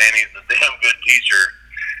unbelievable, and he's a damn good teacher,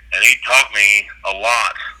 and he taught me a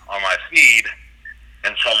lot on my feed.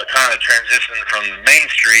 And so I kind of transitioned from Main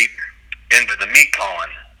Street into the meat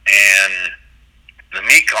calling. And the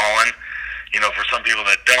meat calling, for some people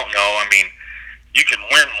that don't know, you can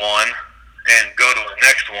win one and go to the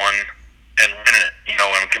next one and win it,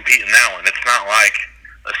 and compete in that one. It's not like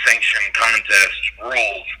a sanctioned contest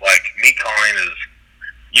rules. Like meat calling is,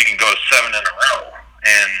 you can go 7 in a row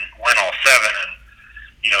and win all 7 and,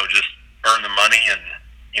 just earn the money and,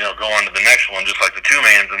 go on to the next one, just like the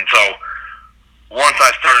 2-mans. And so once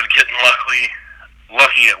I started getting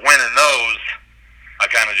lucky at winning those, I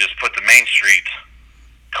kind of just put the Main Street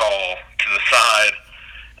call to the side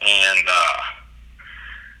and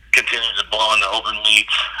continued to blow in the open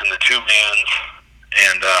meets and the 2-mans.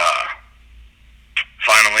 And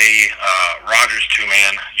finally, Rogers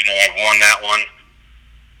 2-man, I've won that one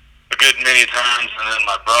a good many times. And then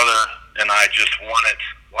my brother and I just won it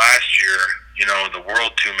last year, the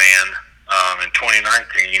World 2-man in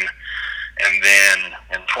 2019. And then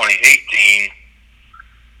in 2018,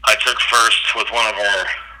 I took first with one of our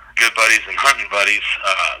good buddies and hunting buddies,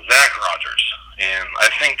 Zach Rogers. And I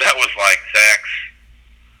think that was like Zach's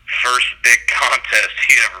first big contest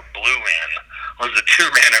he ever blew in, was a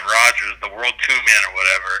 2-man at Rogers, the World 2-man or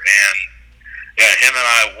whatever. And yeah, him and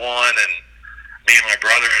I won, and me and my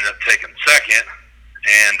brother ended up taking second.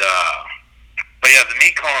 And But yeah, the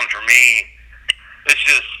meat calling for me, it's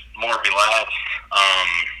just more relaxed.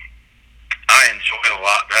 I enjoy it a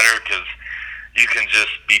lot better because you can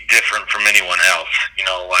just be different from anyone else. You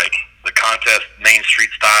know, like the contest Main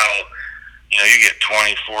Street style, you know, you get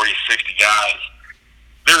 20, 40, 60 guys.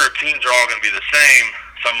 Their routines are all going to be the same.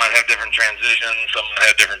 Some might have different transitions. Some might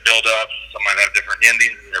have different build-ups. Some might have different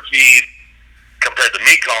endings in their feed compared to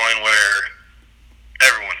meat calling where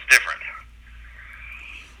everyone's different.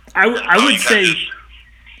 I would say...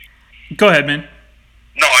 Go ahead, man.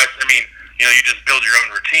 No, I mean, you know, you just build your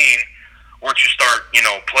own routine. Once you start, you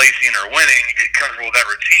know, placing or winning, you get comfortable with that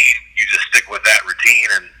routine. You just stick with that routine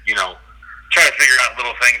and, you know, try to figure out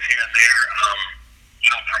little things here and there. You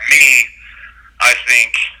know, for me, I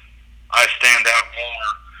think I stand out more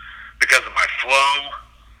because of my flow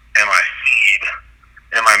and my feed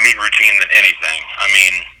and my meat routine than anything. I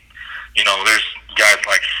mean, you know, there's guys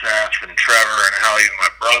like Seth and Trevor and Howie,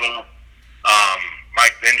 my brother,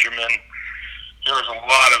 Mike Benjamin. There's a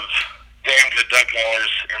lot of damn good duck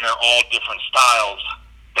callers, and they're all different styles.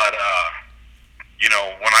 But, you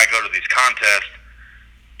know, when I go to these contests,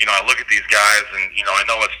 you know, I look at these guys, and, you know, I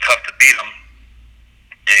know it's tough to beat them.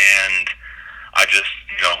 And I just,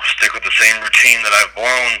 you know, stick with the same routine that I've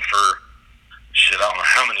blown for, I don't know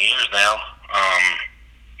how many years now,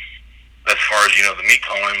 as far as, you know, the meat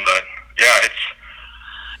calling. But, yeah,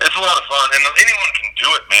 it's a lot of fun. And anyone can do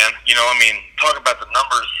it, man. You know, I mean, talk about the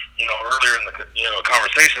numbers, you know, earlier in the, you know,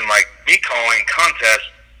 conversation, like meat calling contest,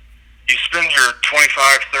 you spend your $25,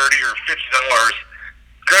 $30, or $50,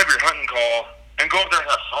 grab your hunting call, and go up there and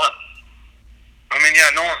have fun. I mean,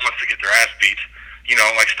 yeah, no one wants to get their ass beat. You know,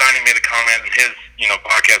 like Steiny made a comment in his, you know,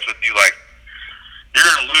 podcast with you, like, you're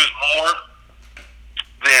going to lose more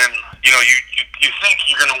than, you know, you think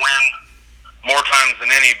you're going to win more times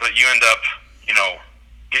than any, but you end up, you know,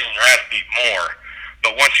 getting your ass beat more.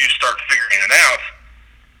 But once you start figuring it out,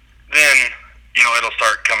 then, you know, it'll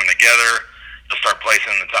start coming together. You'll start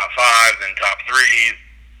placing in the top 5, then top 3,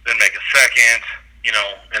 then make a second, you know,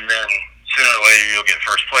 and then sooner or later you'll get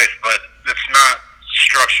first place. But it's not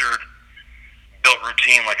structured, built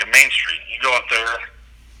routine like a Main Street. You go up there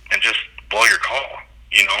and just blow your call,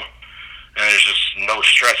 you know, and there's just no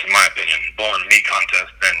stress, in my opinion, blowing a meat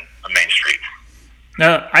contest than a Main Street.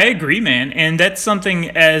 No, I agree, man. And that's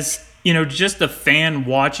something, as, you know, just a fan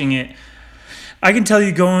watching it, I can tell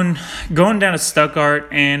you going down to Stuttgart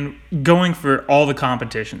and going for all the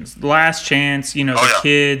competitions, Last Chance, you know, the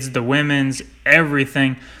kids, the women's,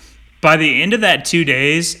 everything. By the end of that 2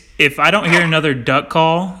 days, if I don't hear another duck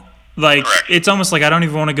call, like, Correct. It's almost like I don't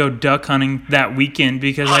even want to go duck hunting that weekend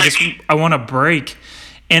because I want to break.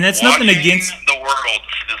 And that's nothing against the world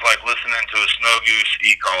is like listening to a snow goose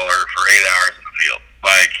e-caller for 8 hours in the field.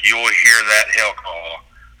 Like, you will hear that hail call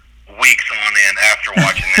weeks on end after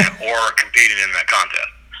watching that or competing in that contest,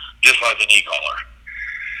 just like an e-caller.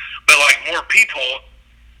 But, like, more people,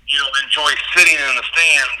 you know, enjoy sitting in the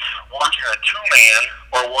stands watching a two-man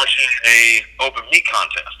or watching a open meat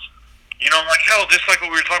contest. You know, like, hell, just like what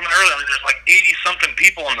we were talking about earlier, I mean, there's like 80-something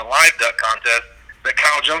people in the live duck contest that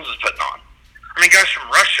Kyle Jones is putting on. I mean, guys from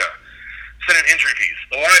Russia sending entry fees.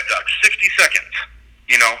 The live duck, 60 seconds,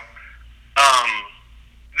 you know.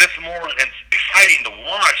 That's more exciting to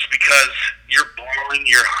watch because you're blowing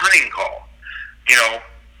your hunting call. You know,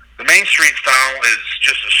 the Main Street style is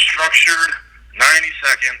just a structured 90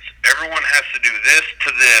 seconds. Everyone has to do this to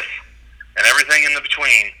this and everything in the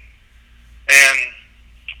between. And,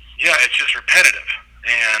 yeah, it's just repetitive.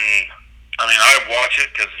 And, I mean, I watch it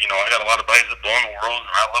because, you know, I got a lot of buddies that blow in the world,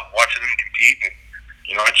 and I love watching them compete. And,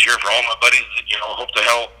 you know, I cheer for all my buddies that, you know, hope to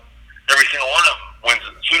hell every single one of them wins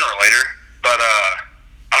it sooner or later. But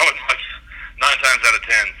I would much, 9 times out of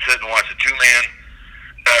 10, sit and watch a two-man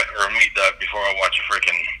duck or a meat duck before I watch a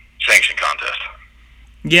freaking sanction contest.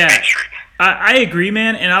 Yeah, I agree,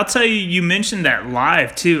 man. And I'll tell you, you mentioned that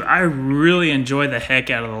live, too. I really enjoy the heck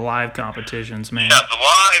out of the live competitions, man. Yeah, the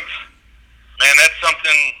live, man, that's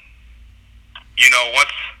something, you know,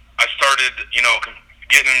 once I started, you know,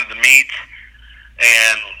 getting into the meat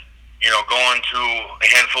and, you know, going to a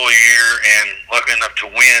handful a year and lucky enough to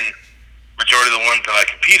win majority of the ones that I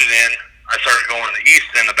competed in, I started going to the East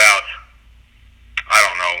in about, I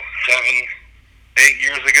don't know, 7, 8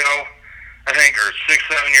 years ago, I think, or 6,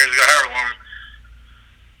 7 years ago, however long.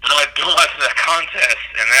 And I'd go out to that contest,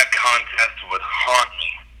 and that contest would haunt me.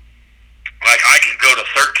 Like, I could go to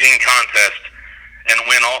 13 contests and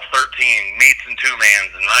win all 13 meets and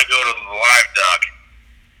two-mans, and I go to the live duck,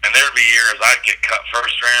 and there'd be years I'd get cut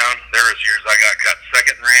first round. There was years I got cut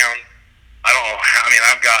second round. I don't know how, I mean,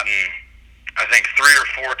 I've gotten, I think, 3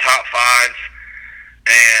 or 4 top 5s,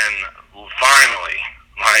 and finally,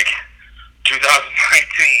 like, 2018,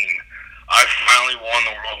 2019, I finally won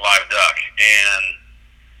the World Live Duck. And,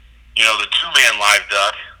 you know, the two-man live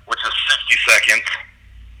duck, which is 60 seconds,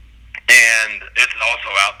 and it's also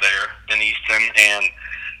out there in Easton, and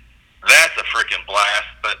that's a freaking blast.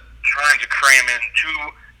 But trying to cram in two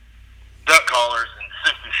duck callers in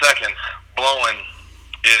 60 seconds blowing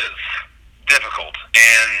is difficult.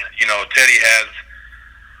 And, you know, Teddy has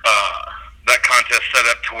that contest set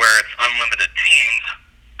up to where it's unlimited teams.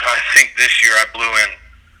 I think this year I blew in,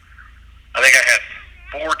 I think I had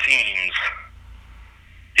 4 teams.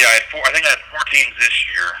 Yeah, I think I had 4 teams this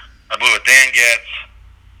year. I blew with Dan Getz,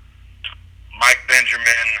 Mike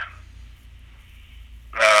Benjamin.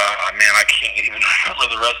 Man, I can't even remember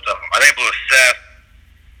the rest of them. I think I blew with Seth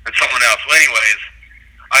and someone else. Well, anyways,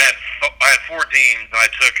 I had 4 teams, and I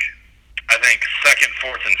took, I think, 2nd,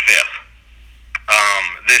 4th, and 5th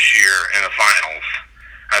this year in the finals.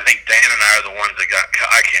 I think Dan and I are the ones that got cut.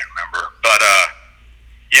 I can't remember. But,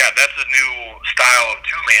 yeah, that's a new style of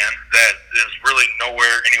two-man that is really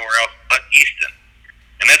nowhere anywhere else but Easton.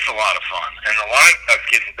 And it's a lot of fun. And the live duck's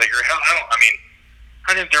getting bigger. Hell, I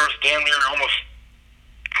think there was damn near almost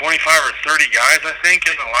 25 or 30 guys, I think,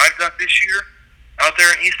 in the live duck this year out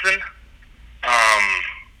there in Easton.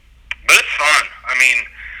 But it's fun. I mean,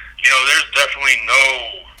 you know, there's definitely no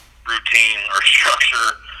routine or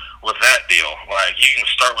structure with that deal. Like, you can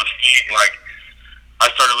start with feed. Like,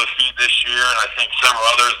 I started with feed this year, and I think several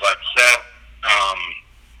others, like Seth,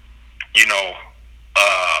 you know,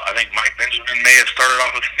 I think Mike Benjamin may have started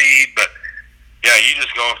off with feed, but yeah, you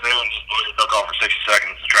just go up there and just blow your duck off for 60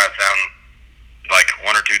 seconds and try to sound like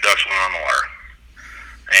 1 or 2 ducks went on the water.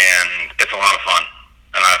 And it's a lot of fun.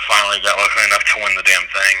 And I finally got lucky enough to win the damn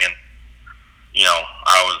thing, and, you know,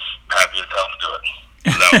 I was happy as hell to do it.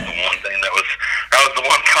 So that was the one thing that was the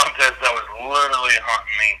one contest that was literally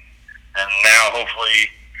haunting me. And now, hopefully,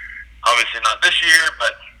 obviously not this year,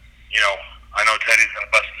 but, you know, I know Teddy's going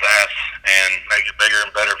to bust his ass and make it bigger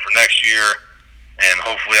and better for next year. And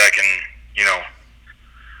hopefully I can, you know,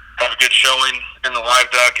 have a good showing in the live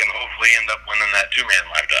duck and hopefully end up winning that two-man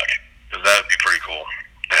live duck, because that would be pretty cool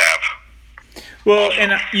to have. Well,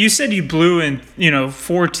 and you said you blew in, you know,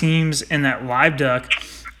 4 teams in that live duck.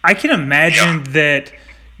 I can imagine that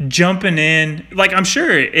jumping in, like, I'm sure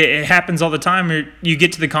it happens all the time. You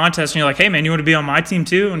get to the contest and you're like, hey, man, you want to be on my team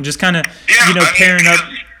too? And just kind of, you know, pairing up.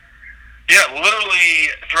 Yeah, literally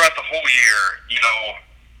throughout the whole year, you know,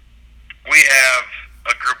 we have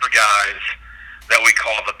a group of guys that we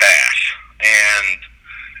call the Bash. And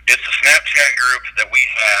it's a Snapchat group that we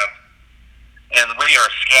have, and we are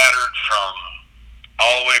scattered from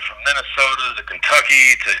all the way from Minnesota to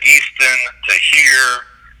Kentucky to Easton to here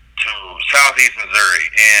to Southeast Missouri.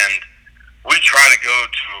 And we try to go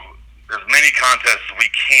to as many contests as we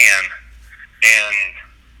can. And,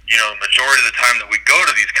 you know, the majority of the time that we go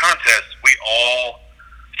to these contests, we all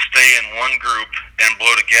stay in one group and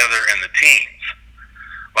blow together in the teams.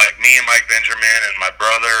 Like me and Mike Benjamin and my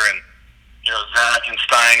brother and, you know, Zach and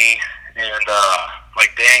Steiny and,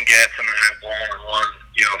 like Dan Getz and I've won,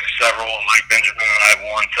 you know, several. Mike Benjamin and I've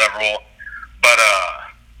won several. But,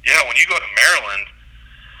 yeah, when you go to Maryland,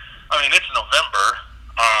 I mean, it's November.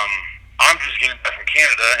 I'm just getting back from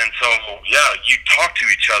Canada. And so, yeah, you talk to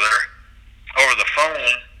each other over the phone,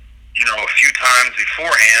 you know, a few times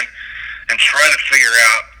beforehand and try to figure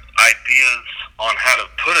out ideas on how to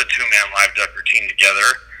put a two-man live duck routine together.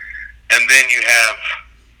 And then you have,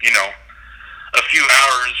 you know, a few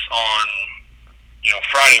hours on, you know,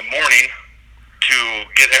 Friday morning to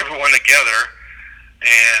get everyone together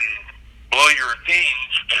and blow your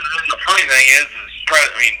routines. And then the funny thing is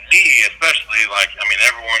me especially, like, I mean,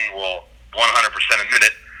 everyone will 100% admit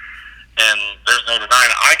it, and there's no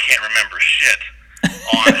denying I can't remember shit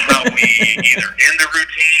on how we either end the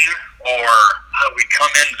routine or how we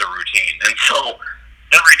come into the routine. And so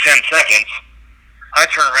every 10 seconds, I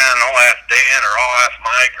turn around and I'll ask Dan or I'll ask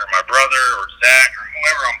Mike or my brother or Zach or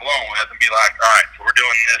whoever I'm blowing with and be like, all right, so we're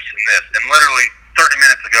doing this and this. And literally 30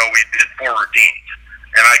 minutes ago, we did 4 routines,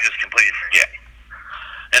 and I just completely forget.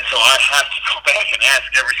 And so I have to go back and ask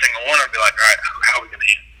every single one and be like, all right, how are we going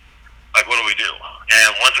to end? Like, what do we do? And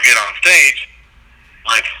once we get on stage,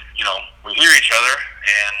 like, you know, we hear each other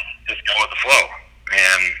and just go with the flow.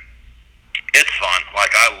 And it's fun.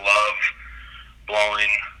 Like, I love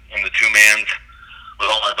blowing in the two-mans with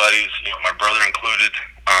all my buddies, you know, my brother included.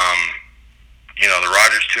 You know, the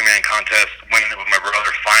Rogers two-man contest, winning it with my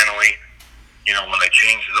brother finally, you know, when they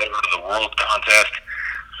changed it over to the World contest.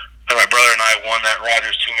 And my brother and I won that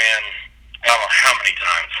Rogers two-man, I don't know how many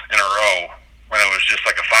times in a row, when it was just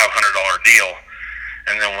like a $500 deal.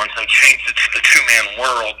 And then once they changed it to the two-man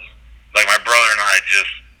World, like, my brother and I just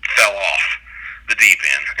fell off. the deep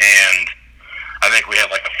end. And I think we had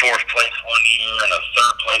like a fourth place one year and a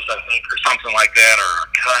third place, I think, or something like that, or a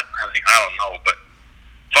cut. I don't know. But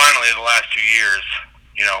finally, the last 2 years,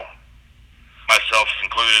 myself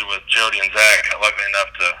included with Jody and Zach, got lucky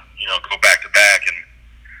enough to, go back to back. And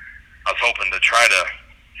I was hoping to try to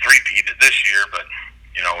three-peat it this year, but,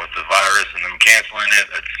 with the virus and them canceling it,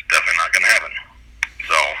 it's definitely not going to happen.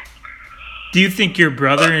 So. Do you think your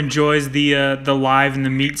brother enjoys the live and the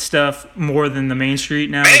meet stuff more than the Main Street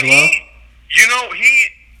now as well?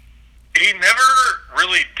 He never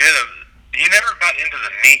really did he never got into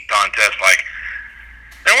the meet contest. Like,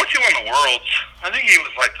 and once he won the Worlds, I think he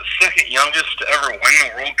was like the second youngest to ever win the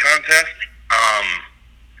World contest.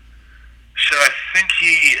 I think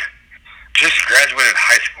he just graduated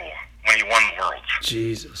high school when he won the Worlds.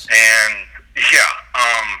 Jesus. And,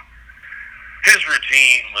 his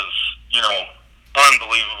routine was,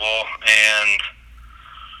 unbelievable. And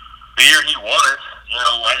the year he won it,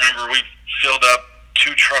 I remember we filled up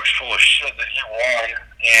 2 trucks full of shit that he won.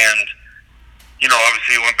 And,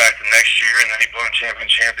 obviously he went back the next year, and then he blew in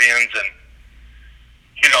champions. And,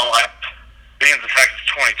 being the fact it's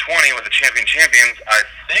 2020 with the champions, I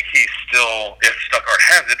think he's still, if Stuttgart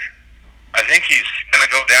has it, I think he's going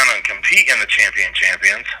to go down and compete in the champions.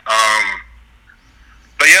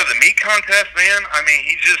 But yeah, the meat contest, man,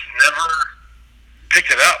 he just never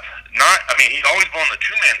picked it up. He'd always go on the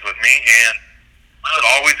 2-mans with me, and we would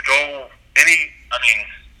always go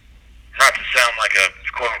not to sound like a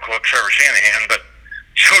quote-unquote Trevor Shanahan, but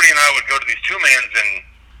Jody and I would go to these 2-mans, and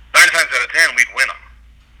 9 times out of 10, we'd win them.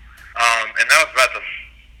 And that was about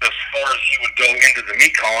as far as he would go into the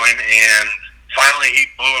meat calling, and finally he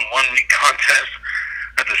blew in one meat contest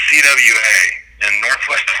at the CWA in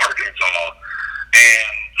Northwest Arkansas,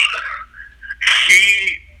 and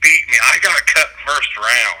he beat me. I got cut first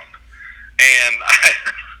round, and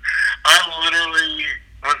I literally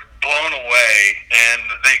was blown away, and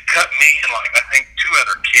they cut me and I think 2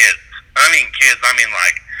 other kids.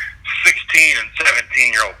 Like 16 and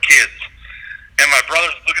 17-year-old kids. And my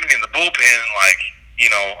brother's looking at me in the bullpen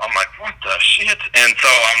I'm like, what the shit? And so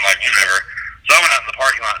I'm like, whatever. So I went out in the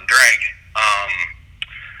parking lot and drank.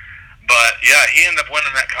 But yeah, he ended up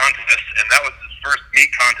winning that contest, and that was his first meat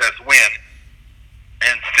contest win.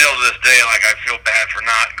 And still to this day, I feel bad for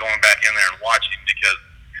not going back in there and watching, because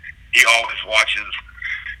he always watches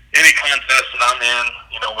any contest that I'm in,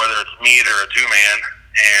 whether it's meat or a 2-man,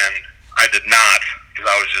 and I did not, because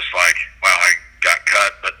I was just like, wow, I got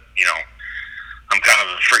cut, but, I'm kind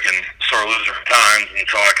of a freaking sore loser at times, and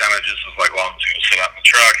so I kind of just was like, well, I'm just going to sit out in the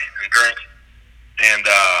truck and drink. And,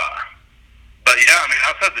 but yeah,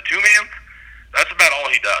 outside the 2-man, that's about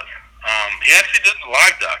all he does. He actually did the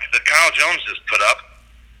live duck that Kyle Jones just put up.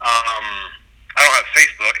 I don't have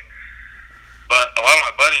Facebook, but a lot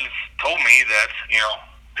of my buddies told me that,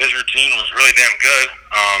 his routine was really damn good.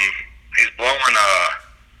 He's blowing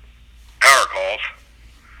power calls,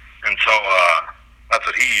 and so that's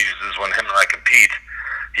what he uses when him and I compete.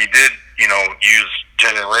 He did, use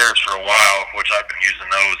J.J. Layers for a while, which I've been using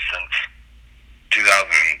those since 2003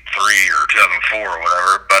 or 2004 or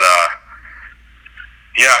whatever. But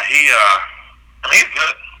yeah, he's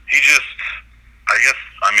good. He just,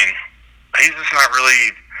 he's just not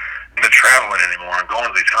really into traveling anymore and going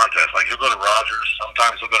to these contests. Like, he'll go to Rogers,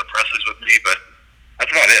 sometimes he'll go to Presley's with me, but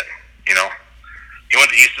that's about it, He went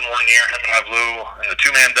to Easton one year, him and I blew in the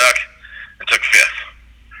 2-man duck and took 5th.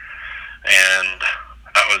 And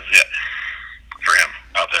that was it for him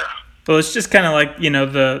out there. Well, it's just kind of like,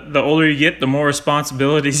 the older you get, the more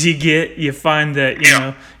responsibilities you get. You find that,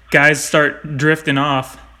 guys start drifting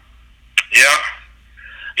off. Yeah.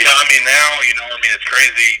 Yeah, now, it's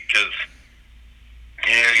crazy because,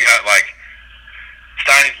 you got,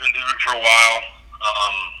 Steiny's been doing it for a while.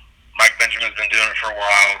 Mike Benjamin's been doing it for a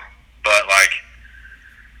while. But,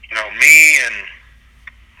 me and,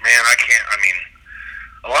 man,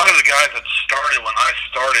 a lot of the guys that started when I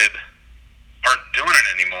started aren't doing it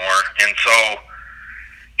anymore. And so,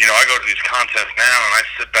 I go to these contests now, and I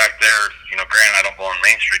sit back there, granted I don't go on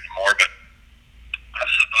Main Street anymore, but I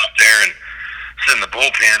sit up there and sit in the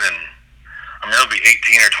bullpen, and, there'll be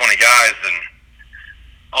 18 or 20 guys, and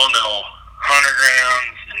I'll know Hunter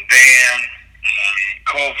Grahams and Dan and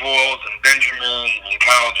Cole Foyles and Benjamin and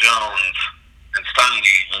Kyle Jones and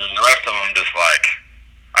Steiny, and the rest of them just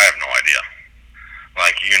I have no idea.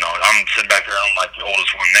 I'm sitting back there, I'm the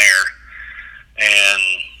oldest one there,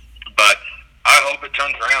 but I hope it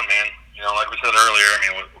turns around, man. Like we said earlier,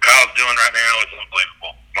 what Kyle's doing right now is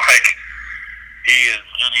unbelievable. He is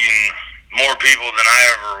getting more people than I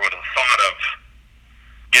ever would have thought of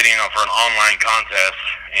getting for an online contest,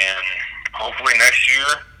 and hopefully next year,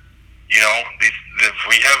 If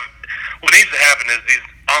we have, what needs to happen is these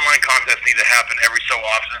online contests need to happen every so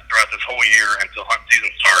often throughout this whole year until hunt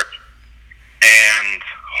season starts. And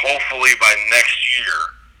hopefully by next year,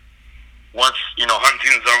 once, hunting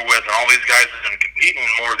season's over with and all these guys have been competing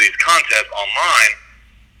in more of these contests online,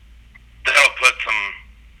 that'll put some,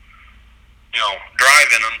 drive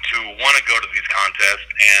in them to want to go to these contests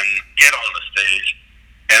and get on the stage.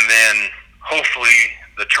 And then hopefully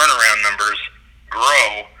the turnaround numbers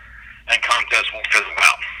grow and contests won't fizzle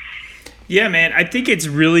out. Yeah, man, I think it's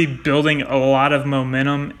really building a lot of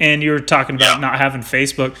momentum. And you were talking about not having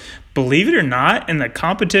Facebook. Believe it or not, in the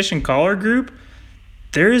competition caller group,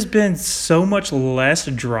 there has been so much less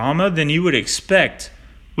drama than you would expect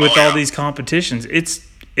with all these competitions.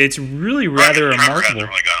 It's really rather remarkable.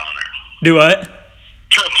 Really got on there. Do what?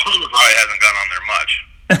 Trevor probably hasn't gone on there much.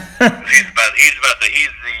 he's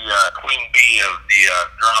the queen bee of the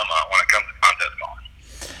drama when it comes to contest calling.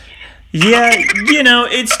 Yeah,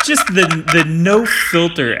 it's just the no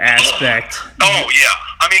filter aspect. Oh yeah,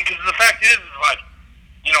 I mean, because the fact is, like,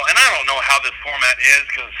 and I don't know how this format is,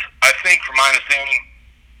 because I think, from my understanding,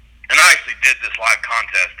 and I actually did this live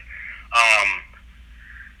contest.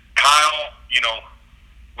 Kyle,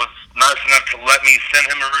 was nice enough to let me send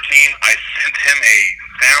him a routine. I sent him a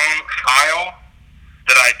sound file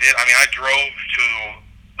that I did. I mean, I drove to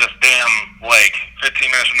this damn lake 15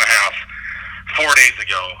 minutes from the house 4 days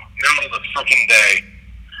ago, middle of the freaking day,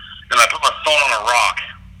 and I put my phone on a rock.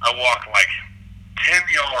 I walked like 10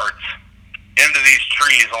 yards into these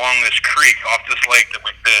trees along this creek off this lake that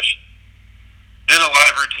we fished, did a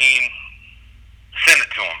live routine, sent it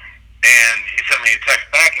to him. And he sent me a text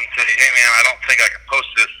back and said, hey, man, I don't think I can post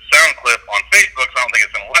this sound clip on Facebook, so I don't think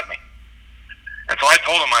it's going to let me. And so I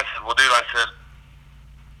told him, I said, well, dude,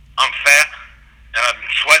 I'm fat, and I've been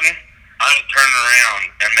sweating. I ain't turning around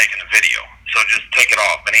and making a video, so just take it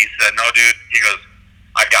off. And he said, no, dude. He goes,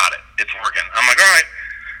 I got it. It's working. I'm like, all right.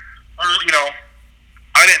 I didn't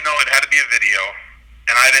know it had to be a video,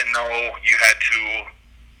 and I didn't know you had to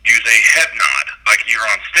use a head nod like you're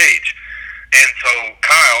on stage. And so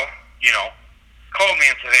Kyle, called me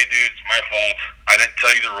and said, hey, dude, it's my fault. I didn't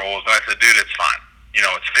tell you the rules. And I said, dude, it's fine.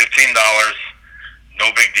 It's $15.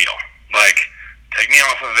 No big deal. Like, take me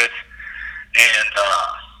off of it. And,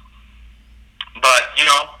 but,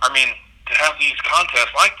 I mean, to have these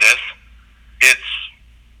contests like this,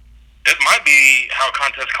 it might be how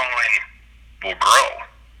contest calling will grow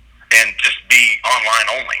and just be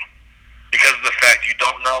online only, because of the fact you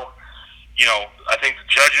don't know. I think the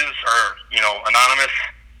judges are, anonymous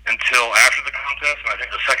until after the contest, and I think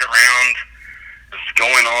the second round is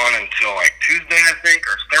going on until like Tuesday, I think,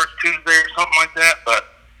 or starts Tuesday or something like that. But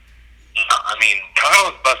I mean, Kyle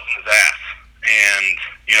was busting his ass, and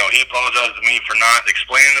he apologized to me for not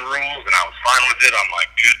explaining the rules, and I was fine with it. I'm like,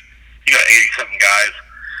 dude, you got 80-something guys.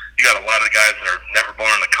 You got a lot of guys that are never born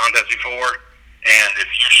in a contest before, and if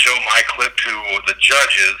you show my clip to the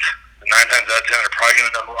judges, 9 times out of 10 are probably going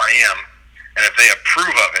to know who I am. And if they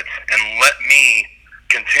approve of it and let me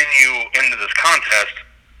continue into this contest,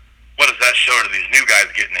 what does that show to these new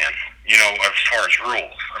guys getting in? As far as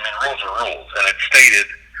rules. I mean, rules are rules. And it's stated,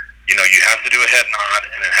 you have to do a head nod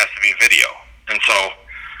and it has to be video. And so,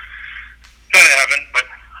 that happened, but,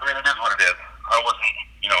 I mean, it is what it is. I wasn't,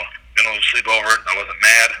 going to lose sleep over it. I wasn't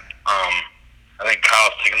mad. I think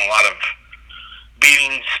Kyle's taken a lot of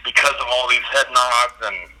beatings because of all these head nods,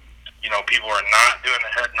 and people are not doing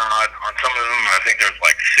the head nod on some of them. I think there's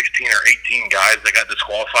like 16 or 18 guys that got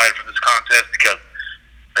disqualified for this contest because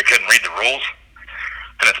they couldn't read the rules.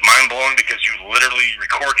 And it's mind-blowing because you literally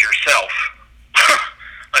record yourself.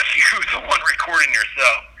 Like, you're the one recording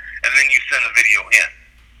yourself, and then you send the video in.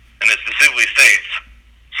 And it specifically states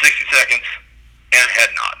 60 seconds and head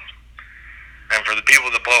nod. And for the people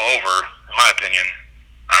that blow over, in my opinion,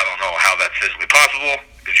 I don't know how that's physically possible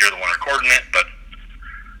because you're the one recording it, but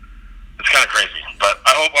it's kind of crazy. But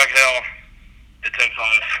I hope like hell it takes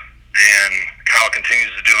off and Kyle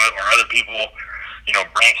continues to do it, or other people,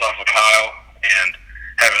 branch off of Kyle and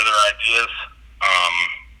have other ideas.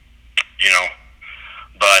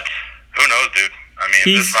 But who knows, dude? I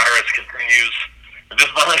mean, if this virus continues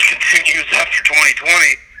after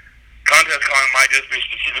 2020, contest calling might just be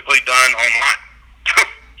specifically done online.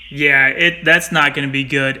 Yeah, that's not going to be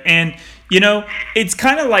good. And it's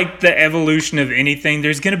kind of like the evolution of anything.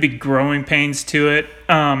 There's going to be growing pains to it.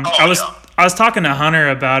 I was talking to Hunter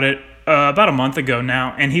about it about a month ago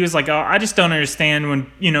now, and he was like, "Oh, I just don't understand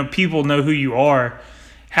when people know who you are,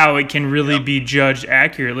 how it can really be judged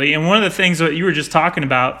accurately." And one of the things that you were just talking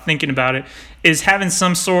about, thinking about it, is having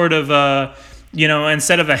some sort of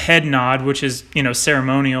instead of a head nod, which is,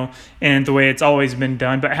 ceremonial and the way it's always been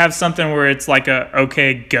done, but have something where it's like a,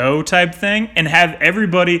 okay, go type thing, and have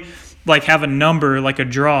everybody like have a number, like a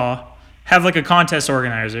draw, have like a contest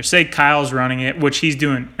organizer. Say Kyle's running it, which he's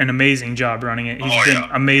doing an amazing job running it. He's been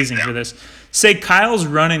amazing for this. Say Kyle's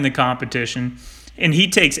running the competition and he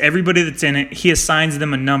takes everybody that's in it, he assigns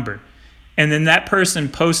them a number. And then that person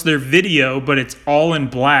posts their video, but it's all in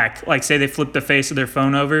black. Like say they flip the face of their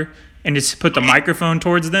phone over and just put the microphone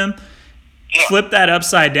towards them. Flip that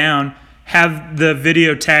upside down, have the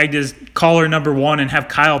video tagged as caller number 1, and have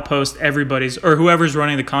Kyle post everybody's, or whoever's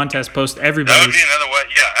running the contest post everybody's. That would be another way.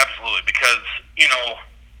 Yeah, absolutely. Because,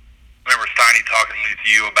 remember Steiny talking to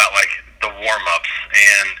you about like the warm-ups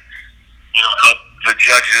and, how the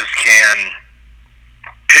judges can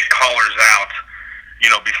pick callers out,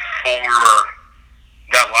 before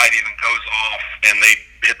that light even goes off and they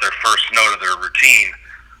hit their first note of their routine.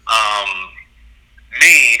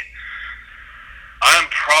 I'm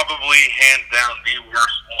probably hands down the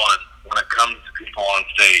worst one when it comes to people on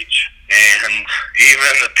stage. And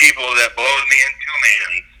even the people that blow me in two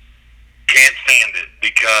hands can't stand it,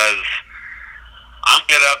 because I'll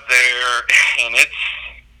get up there and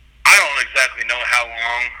I don't exactly know how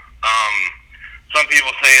long. Some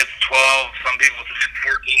people say it's 12, some people say it's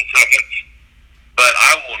 14 seconds, but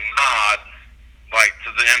I will nod like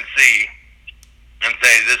to the MC and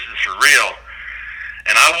say, this is for real.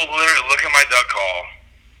 And I will literally look at my duck call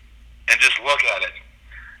and just look at it.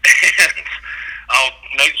 And I'll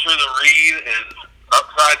make sure the read is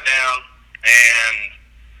upside down, and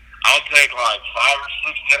I'll take like 5 or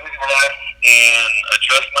 6 different breaths and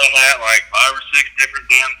adjust my hat like 5 or 6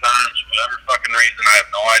 different damn times for whatever fucking reason. I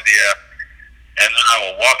have no idea. And then I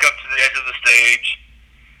will walk up to the edge of the stage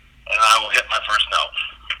and I will hit my first note.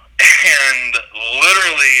 And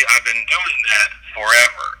literally, I've been doing that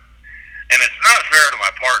forever. And it's not fair to my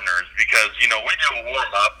partners, because, we do a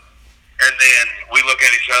warm-up, and then we look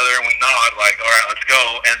at each other and we nod like, all right, let's go.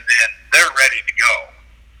 And then they're ready to go.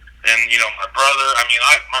 And, my brother,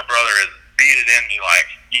 my brother has beat it in me like,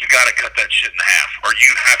 you got to cut that shit in half, or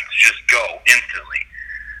you have to just go instantly.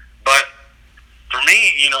 But for me,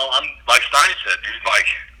 I'm like Stein said, dude, like,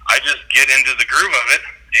 I just get into the groove of it,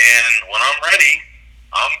 and when I'm ready,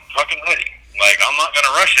 I'm fucking ready. Like, I'm not going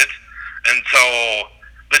to rush it. And so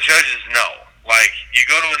the judges know. Like, you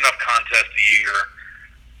go to enough contests a year,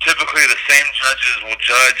 typically the same judges will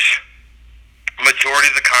judge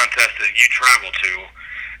majority of the contests that you travel to.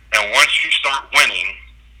 And once you start winning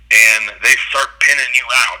and they start pinning you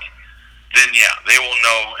out, then yeah, they will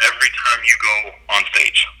know every time you go on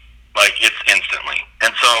stage. Like, it's instantly.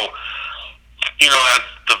 And so, as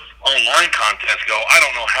the online contests go, I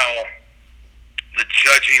don't know how the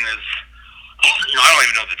judging is, I don't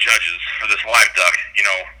even know the judges for this live duck,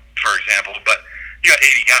 for example, but you got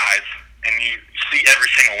 80 guys and you see every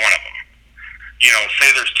single one of them. Say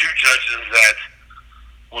there's 2 judges that,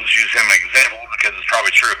 we'll just use him as an example because it's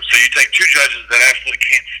probably true. So you take 2 judges that actually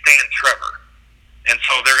can't stand Trevor, and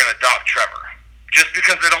so they're going to dock Trevor just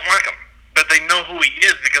because they don't like him. But they know who he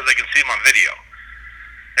is because they can see him on video.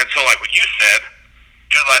 And so, like what you said,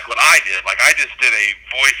 do like what I did. Like, I just did a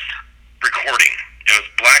voice recording. It was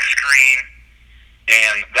black screen,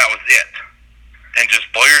 and that was it. And just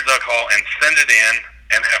blow your duck call and send it in,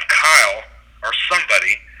 and have Kyle or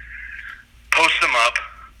somebody post them up,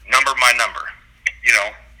 number by number.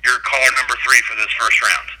 You're caller number 3 for this first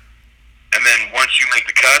round. And then once you make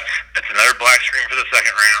the cuts, it's another black screen for the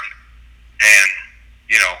second round. And,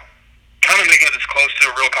 kind of make it as close to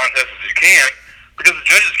a real contest as you can, because the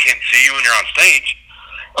judges can't see you when you're on stage.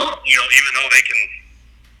 Even though they can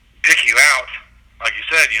pick you out, like you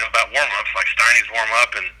said, about warm-ups, like Steiny's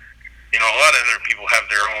warm-up, and, a lot of other people have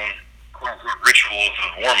their own quote-unquote rituals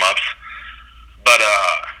of warm-ups. But,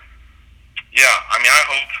 yeah, I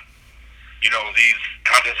hope, these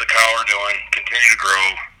contests that Kyle are doing continue to grow.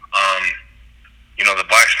 The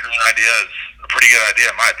black screen idea is a pretty good idea,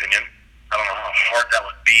 in my opinion. I don't know how hard that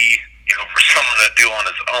would be, for someone to do on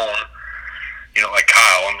his own, like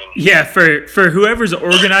Kyle. Yeah, for whoever's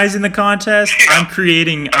organizing the contest, yeah. I'm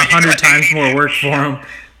creating 100 times more work for him.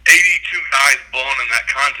 82 guys blowing in that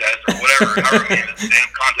contest, or whatever, however many the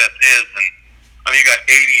damn contest is, and you got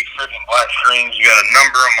 80 freaking black screens. You got to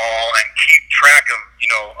number them all and keep track of,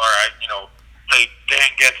 all right, say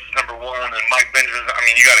Dan Getz is number 1 and Mike Benjamin.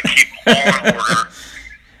 You got to keep all in order.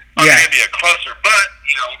 Yeah. It'd be a cluster, but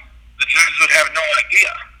the judges would have no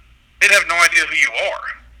idea. They'd have no idea who you are.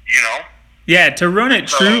 Yeah, to run it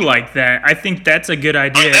true like that, I think that's a good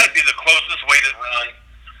idea. That'd be the closest way to run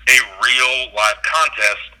a real live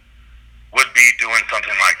contest, would be doing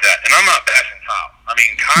something like that. And I'm not bashing Kyle. I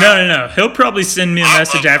mean, Kyle. No. He'll probably send me a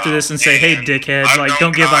message after this and say, "Hey, dickhead, like,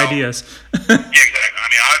 don't give ideas." Yeah, exactly. I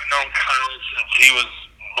mean, I've known Kyle since he was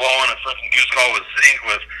blowing a freaking goose call with zinc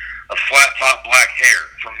with a flat top black hair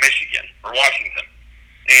from Michigan or Washington.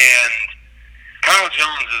 And Kyle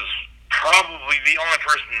Jones is probably the only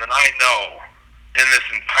person that I know in this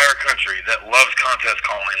entire country that loves contest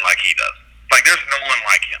calling like he does. Like, there's no one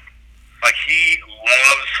like him. Like, he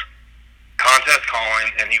loves contest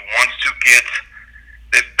calling, and he wants to get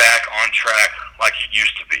it back on track like it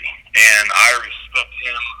used to be. And I respect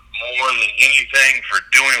him more than anything for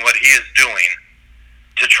doing what he is doing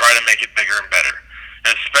to try to make it bigger and better.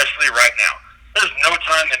 And especially right now. There's no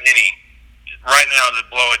time than any right now to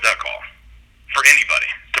blow a duck call for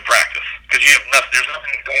anybody to practice. Because there's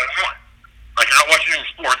nothing going on. Like, you're not watching any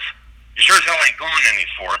sports. You sure as hell ain't going to any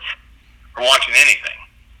sports or watching anything.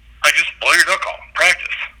 Like, just blow your duck call.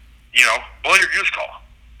 Practice. Blow your goose call.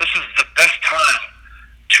 This is the best time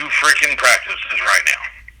to freaking practice is right now.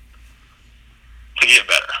 To get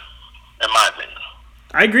better, in my opinion.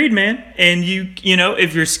 I agreed, man. And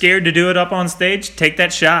if you're scared to do it up on stage, take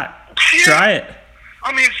that shot. Yeah. Try it.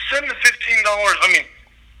 I mean, $7 to $15. I mean,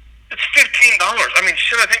 it's $15. I mean,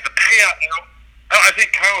 shit, I think the payout, I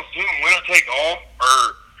think Kyle's doing winner take all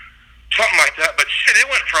or something like that. But shit, it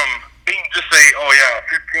went from being just a,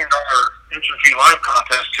 $15 entry fee live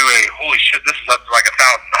contest to a, holy shit, this is up to like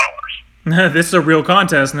 $1,000. This is a real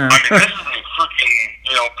contest now. I mean, this is a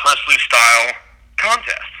freaking, Presley style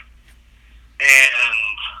contest. And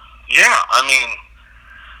yeah, I mean,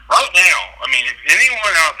 right now, if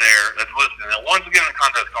anyone out there that's listening that wants to get in the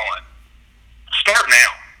contest calling, start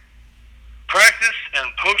now. Practice and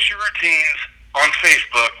post your routines on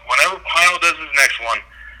Facebook. Whenever Kyle does his next one,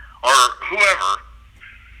 or whoever,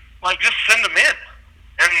 like, just send them in.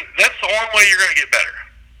 And that's the only way you're going to get better,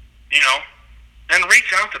 And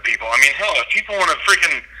reach out to people. I mean, hell, if people want to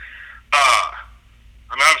freaking,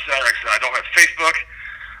 obviously, like I said, I don't have Facebook.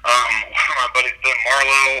 One of my buddies, Ben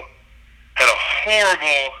Marlowe, had a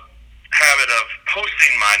horrible habit of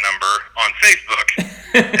posting my number on Facebook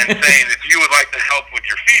and saying, if you would like to help with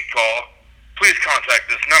your feed call, please contact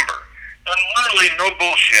this number. And literally, no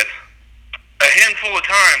bullshit, a handful of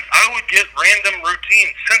times, I would get random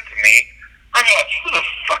routines sent to me. I'm like, who the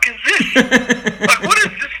fuck is this? Like, what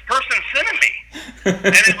is this person sending me?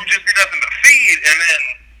 And it would just be nothing but feed. And then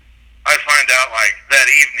I'd find out, like,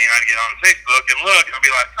 that evening, I'd get on Facebook and look, and I'd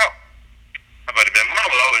be like, oh, my buddy Ben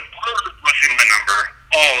Marlowe is pushing my number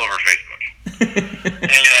all over Facebook.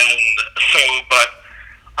 And so, but,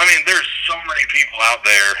 I mean, there's so many people out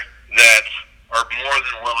there that are more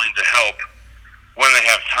than willing to help when they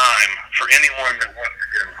have time for anyone that wants to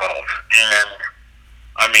get involved. And,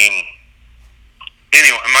 I mean,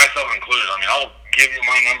 anyone, myself included, I'll give you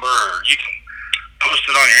my number, or you can post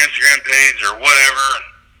it on your Instagram page or whatever.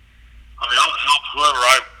 I'll help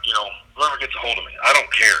whoever gets a hold of me. I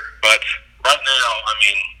don't care. But right now,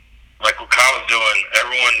 like what Kyle's doing,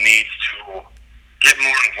 everyone needs to get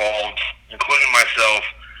more involved, including myself,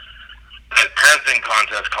 that has been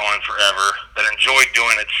contest calling forever, that enjoyed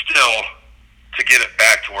doing it still, to get it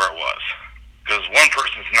back to where it was. Because one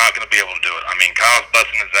person's not going to be able to do it. Kyle's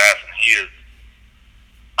busting his ass, and he is,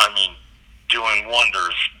 doing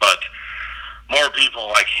wonders. But more people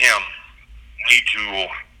like him need to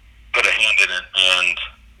put a hand in it and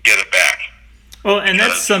get it back. Well, and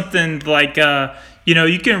that's something like,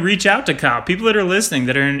 you can reach out to Kyle. People that are listening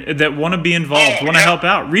that want to be involved, want to help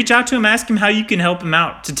out. Reach out to him, ask him how you can help him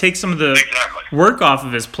out to take some of the work off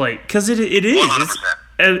of his plate. Because it is. 100%.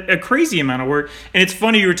 It's a crazy amount of work. And it's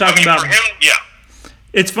funny you were talking about. For him, yeah.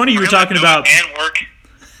 It's funny you were talking about. And work.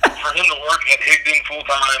 For him to work at Higdon full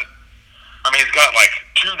time. He's got like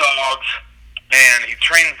 2 dogs, and he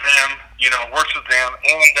trains them, works with them,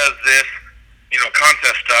 and does this,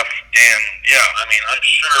 contest stuff. And yeah, I'm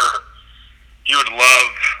sure he would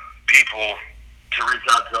love people to reach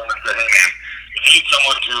out to him and say, hey man, if you need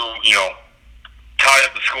someone to, tie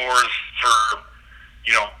up the scores for,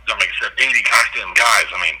 like I said, 80 goddamn guys,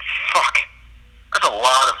 fuck. That's a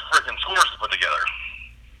lot of freaking scores to put together.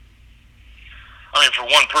 For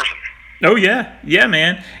one person. Oh yeah,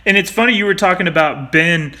 man. And it's funny you were talking about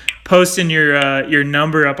Ben posting your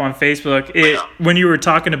number up on Facebook. When you were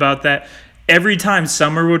talking about that, every time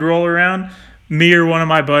summer would roll around, me or one of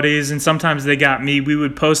my buddies, and sometimes they got me, we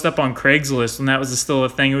would post up on Craigslist when that was still a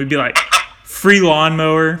thing. It would be like free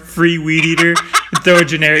lawnmower, free weed eater, and throw a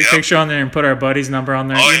generic picture on there and put our buddy's number on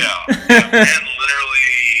there. Oh yeah. And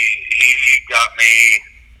literally, he got me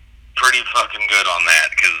pretty fucking good on that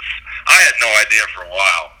because I had no idea for a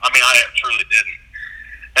while. I truly didn't.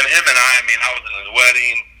 And him and I was in his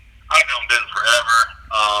wedding. I've known Ben forever.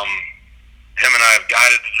 him and I have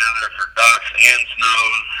guided together for ducks and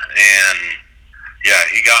snows, and yeah,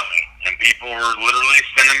 he got me. And people were literally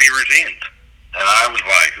sending me routines, and I was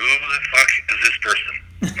like, "Who the fuck is this person?"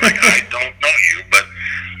 Like, I don't know you, but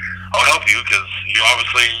I'll help you because you're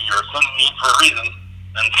sending me for a reason.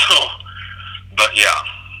 And so, but yeah,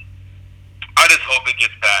 I just hope it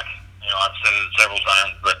gets back. I've said it several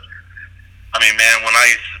times, but I mean, man, when I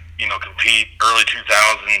used to, compete early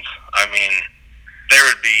 2000s, I mean, there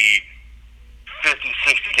would be 50,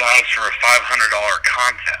 60 guys for a $500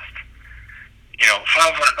 contest.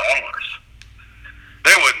 $500.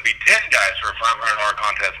 There wouldn't be 10 guys for a $500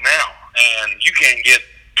 contest now, and you can't get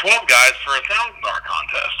 12 guys for a $1,000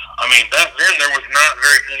 contest. I mean, back then there was not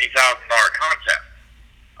very many $1,000 contests.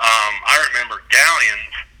 I remember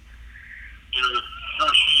galleons. The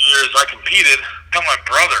first few years I competed, my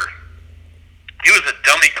brother, he was a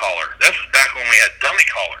dummy caller. This was back when we had dummy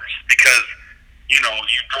callers because, you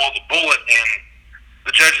draw the bullet and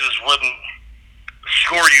the judges wouldn't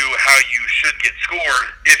score you how you should get scored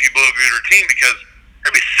if you blew a good routine because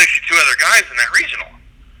there'd be 62 other guys in that regional.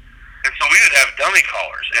 And so we would have dummy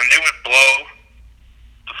callers, and they would blow.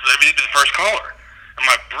 They'd be the first caller. And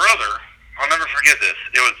my brother, I'll never forget this.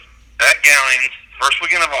 It was at Galleons, first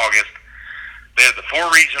weekend of August. They had the 4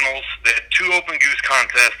 regionals. They had 2 open goose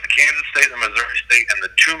contests, the Kansas State and the Missouri State, and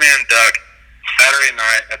the 2-man duck Saturday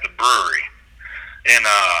night at the brewery. And,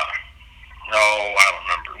 I don't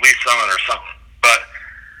remember, Lee Summit or something. But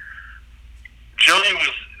Joey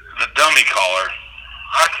was the dummy caller.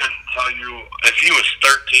 I couldn't tell you if he was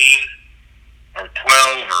 13 or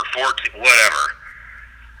 12 or 14, whatever.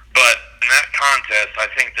 But in that contest, I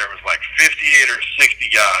think there was like 58 or 60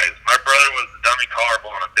 guys. My brother was the dummy caller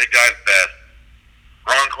blowing a big guy's best.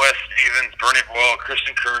 Ron Quest Stevens, Bernie Boyle,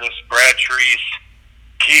 Christian Curtis, Brad Treese,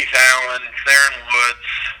 Keith Allen, Theron Woods.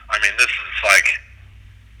 I mean, this is like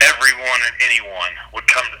everyone and anyone would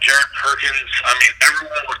come to Jared Perkins. I mean,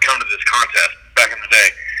 everyone would come to this contest back in the day.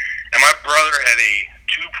 And my brother had a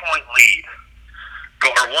 2-point lead,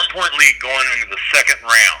 or 1-point lead going into the second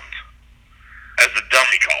round as the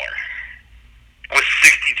dummy caller with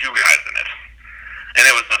 62 guys in it. And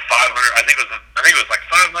it was the 500. I think it was like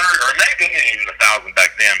 500, or maybe even 1,000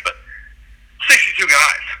 back then. But 62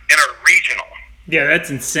 guys in a regional. Yeah, that's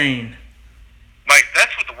insane. Like,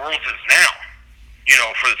 that's what the world is now.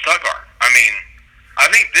 For the Stuttgart. I mean, I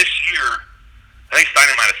think this year, I think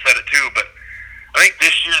Steiny might have said it too, but I think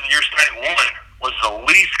this year, the year Steiny won, was the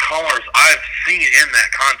least callers I've seen in that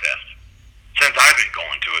contest since I've been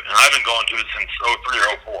going to it, and I've been going to it since 03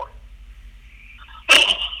 or 04.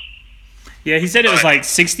 Yeah, he said it was like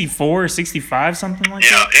 64 or 65, something like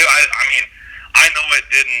that. Yeah, I mean, I know it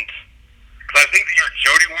didn't, because I think the year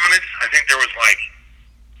Jody won it, I think there was like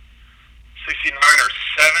 69 or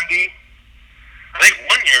 70. I think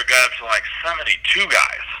one year it got up to like 72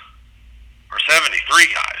 guys, or 73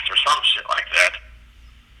 guys, or some shit like that.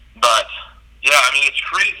 But, yeah, I mean, it's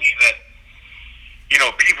crazy that,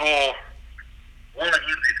 people want to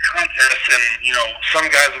do these contests, and,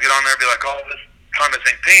 some guys will get on there and be like, oh, this contest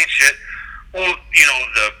ain't paying shit. Well,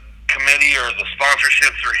 the committee or the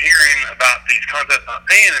sponsorships are hearing about these contests not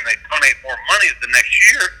paying, and they donate more money the next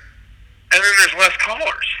year, and then there's less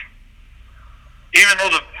callers, even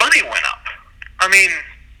though the money went up. I mean,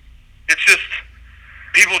 it's just,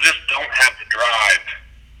 people just don't have the drive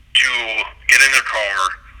to get in their car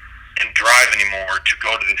and drive anymore to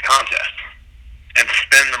go to these contests and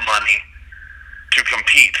spend the money to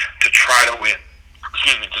compete, to try to win.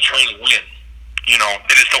 To try to win.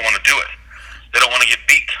 They just don't want to do it. They don't want to get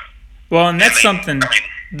beat. Well, and that's something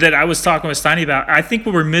that I was talking with Steiny about. I think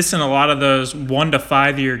we're missing a lot of those 1 to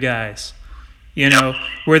 5 year guys.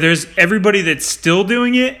 Where there's everybody that's still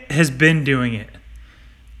doing it has been doing it.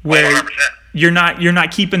 Where 100%. you're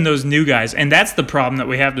not keeping those new guys, and that's the problem that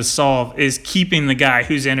we have to solve, is keeping the guy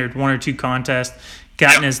who's entered 1 or 2 contests,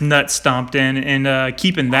 gotten his nuts stomped in, and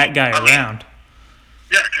keeping that guy around.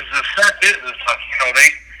 Yeah, because the fact is they,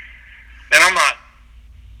 and I'm not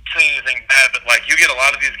saying anything bad, but like, you get a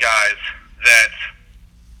lot of these guys that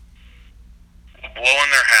will blow in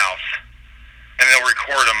their house, and they'll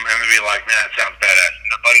record them, and they'll be like, man, that sounds badass. And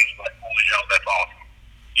their buddy's like, holy hell, that's awesome.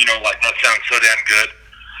 Like, that sounds so damn good.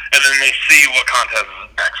 And then they see what contest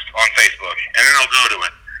is next on Facebook, and then they'll go to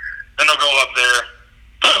it. Then they'll go up there,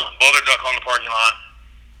 blow their duck on the parking lot,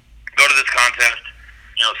 go to this contest,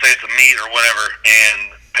 say it's a meet or whatever,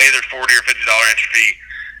 and pay their $40 or $50 entry fee,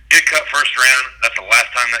 get cut first round. That's the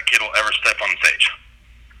last time that kid will ever step on the stage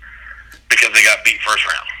because they got beat first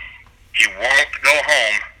round. He won't go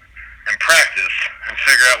home and practice and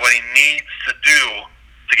figure out what he needs to do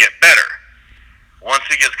to get better. Once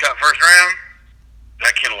he gets cut first round,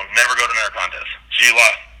 that kid will never go to another contest. So you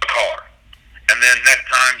lost a caller. And then next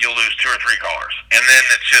time you'll lose 2 or 3 callers. And then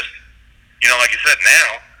it's just, like you said,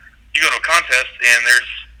 now you go to a contest and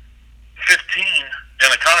there's 15 in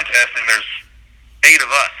a contest and there's 8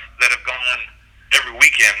 of us that have gone every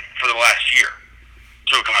weekend for the last year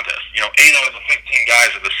to a contest. 8 out of the 15 guys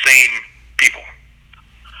are the same people.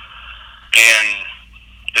 And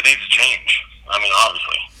it needs to change.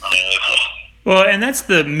 Obviously. Well, and that's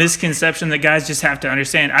the misconception that guys just have to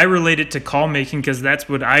understand. I relate it to call making because that's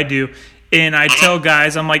what I do. And I tell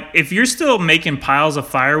guys, I'm like, if you're still making piles of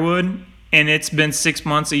firewood and it's been 6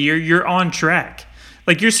 months, a year, you're on track.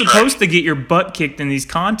 Like, you're supposed to get your butt kicked in these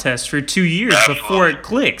contests for 2 years before it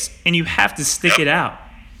clicks, and you have to stick it out.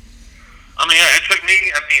 It took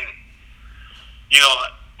me,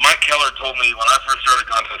 Mike Keller told me when I first started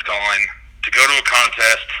contest calling to go to a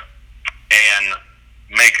contest and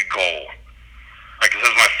make a goal. Like, this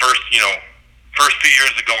is my first few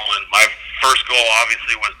years of going. My first goal,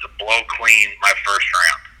 obviously, was to blow clean my first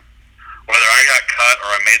round. Whether I got cut or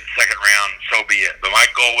I made the second round, so be it. But my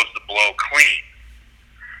goal was to blow clean.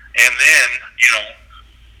 And then,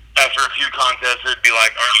 after a few contests, it'd be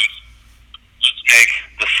like, all right, let's make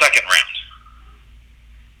the second round.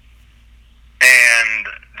 And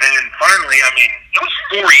then finally, it was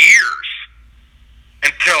 4 years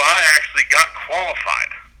until I actually got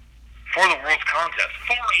qualified for the World's Contest.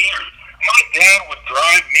 4 years. My dad would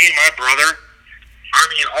drive me and my brother,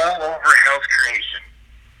 all over Hell's Creation.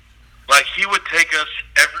 Like, he would take us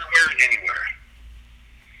everywhere and anywhere.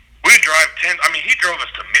 We'd drive he drove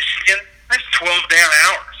us to Michigan. That's 12 damn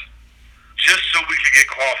hours. Just so we could get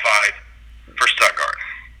qualified for Stuttgart.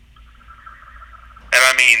 And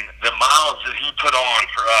the miles that he put on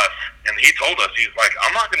for us, and he told us, he's like,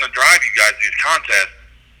 I'm not going to drive you guys to these contests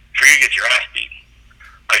for you to get your ass beat.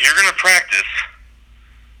 Like, you're going to practice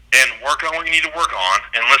and work on what you need to work on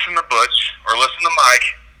and listen to Butch or listen to Mike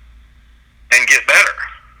and get better.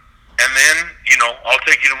 And then, I'll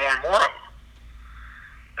take you to more and more of them.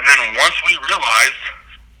 And then once we realized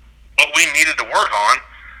what we needed to work on,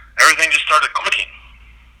 everything just started clicking.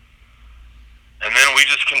 And then we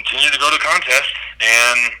just continued to go to contests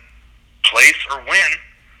and place or win.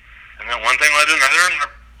 And then one thing led to another,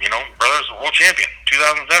 and, brother's a world champion,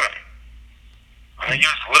 2007. I think he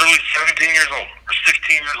was literally 17 years old, or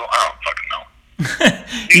 16 years old. I don't fucking know.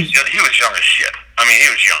 He was young as shit. He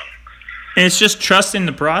was young. And it's just trusting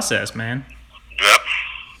the process, man. Yep.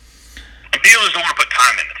 And dealers don't want to put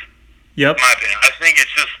time in it. Yep. In my opinion.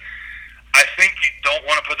 I think you don't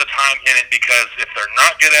want to put the time in it because if they're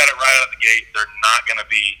not good at it right out of the gate, they're not going to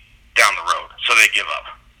be down the road. So they give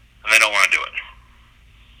up. And they don't want to do it.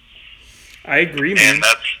 I agree, man. And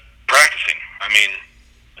that's practicing.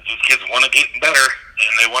 If these kids want to get better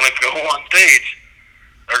and they want to go on stage,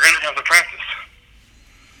 they're going to have to practice.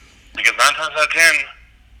 Because 9 times out of 10,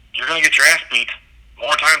 you're going to get your ass beat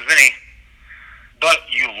more times than any. But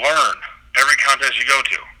you learn every contest you go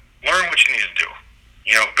to. Learn what you need to do.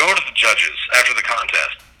 Go to the judges after the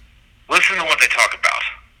contest. Listen to what they talk about.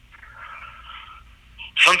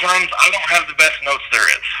 Sometimes I don't have the best notes there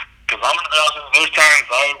is. Because I'm going to be honest with you, those times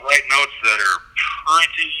I write notes that are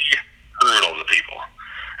pretty brutal to people.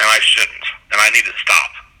 And I shouldn't. And I need to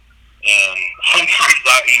stop. And sometimes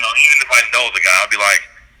even if I know the guy, I'll be like,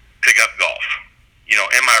 pick up golf. In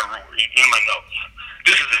my notes.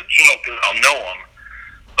 This is a joke because I'll know them.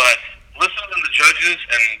 But listening to the judges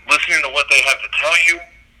and listening to what they have to tell you,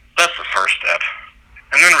 that's the first step.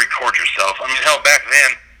 And then record yourself. Hell, back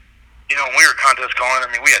then, when we were contest calling,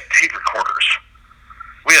 we had tape recorders.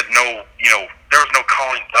 We had no, there was no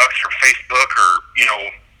calling ducks or Facebook or,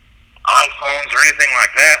 iPhones or anything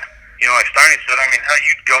like that. Like Steiny said, how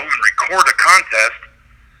you'd go and record a contest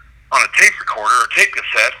on a tape recorder or tape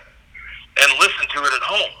cassette and listen to it at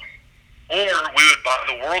home. Or we would buy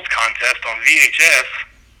the World's Contest on VHS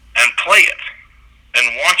and play it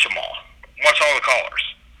and watch them all. Watch all the callers.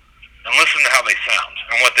 And listen to how they sound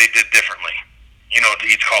and what they did differently, to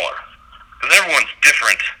each caller. Because everyone's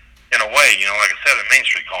different in a way, like I said, in Main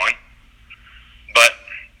Street calling. But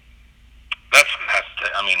that's what has to,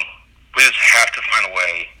 we just have to find a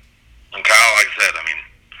way. And Kyle, like I said,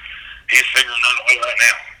 he's figuring out a way right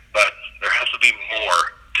now. But there has to be more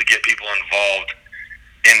to get people involved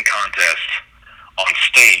in contests on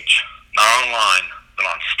stage, not online, but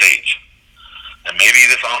on stage. And maybe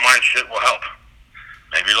this online shit will help.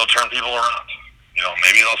 Maybe it'll turn people around.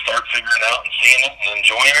 Maybe they'll start figuring it out and seeing it and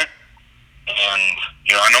enjoying it. And,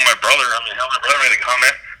 I know my brother, my brother made a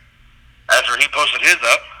comment after he posted his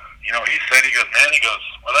up. He said,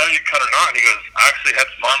 whether you cut or not, he goes, I actually had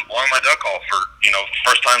fun blowing my duck call for,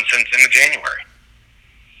 first time since into January.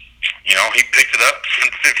 You know, he picked it up,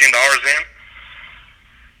 sent $15 in,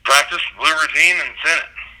 practiced, blew routine, and sent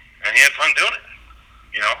it. And he had fun doing it,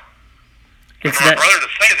 you know. And for my brother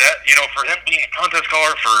to say that, you know, for him being a contest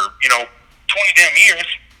caller for, you know, 20 damn years,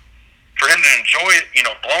 for him to enjoy it, you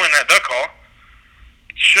know, blowing that duck call,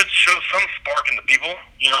 should show some spark in the people,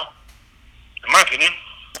 you know, in my opinion.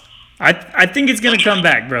 I think it's going to come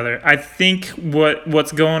back, brother. I think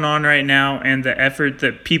what's going on right now and the effort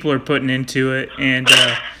that people are putting into it and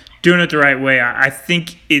doing it the right way, I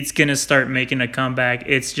think it's going to start making a comeback.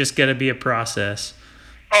 It's just going to be a process.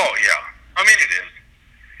 Oh, yeah. I mean, it is.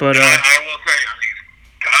 But I will say,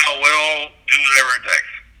 Kyle will do whatever it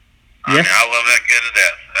takes. I mean, I love that kid to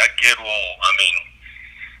death. That kid will, I mean,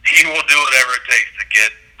 he will do whatever it takes to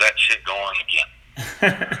get that shit going again.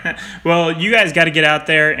 Well, you guys got to get out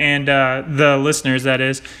there, and the listeners, that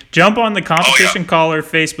is, jump on the Competition Caller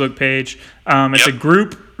Facebook page. It's a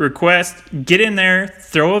group request. Get in there,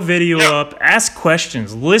 throw a video up, ask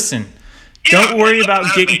questions, listen. Don't worry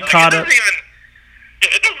about getting caught up.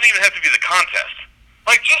 It doesn't even have to be the contest.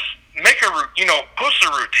 Like, just make post a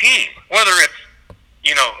routine, whether it's,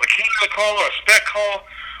 you know, a Canada call or a spec call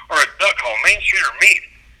or a duck call, Main Street or meet,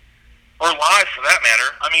 or live for that matter.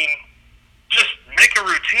 I mean, just make a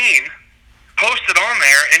routine, post it on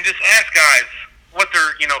there, and just ask guys what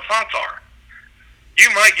their, you know, thoughts are. You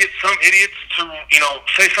might get some idiots to, you know,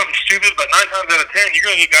 say something stupid, but 9 times out of 10, you're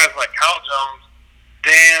going to get guys like Kyle Jones,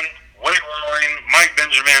 Dan, Wade Warren, Mike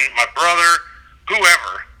Benjamin, my brother,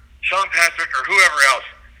 whoever, Sean Patrick, or whoever else,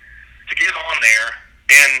 to get on there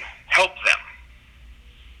and help them.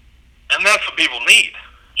 And that's what people need,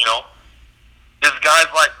 you know. Is guys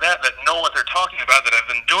like that know what they're talking about, that have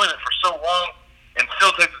been doing it for so long and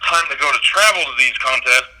still take the time to go to travel to these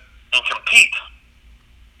contests and compete.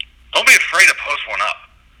 Don't be afraid to post one up.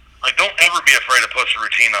 Like, don't ever be afraid to post a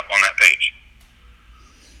routine up on that page.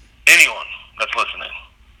 Anyone that's listening.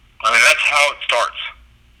 I mean, that's how it starts.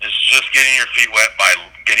 It's just getting your feet wet by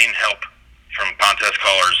getting help from contest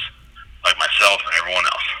callers like myself and everyone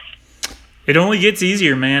else. It only gets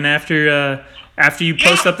easier, man, after you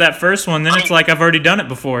post up that first one, then it's like I've already done it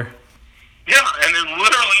before. Yeah, and then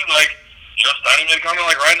literally, like, just I made a comment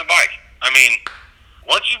like riding a bike. I mean,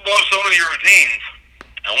 once you blow so many routines,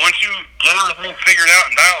 and once you get everything figured out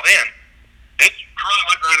and dialed in, it's truly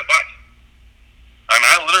like riding a bike. I mean,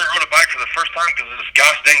 I literally rode a bike for the first time because of this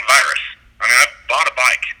gosh dang virus. I mean, I bought a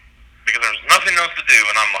bike because there was nothing else to do,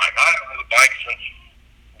 and I'm like, I haven't rode a bike since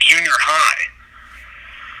junior high.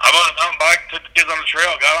 I bought a mountain bike, took the kids on the trail,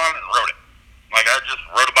 got on it, and rode it. Like, I just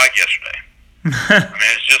rode a bike yesterday. I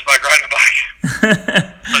mean, it's just like riding a bike.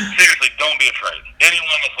 But seriously, don't be afraid.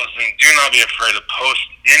 Anyone that's listening, do not be afraid to post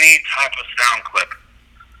any type of sound clip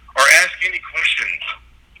or ask any questions.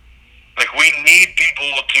 Like, we need people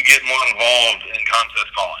to get more involved in contest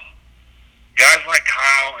calling. Guys like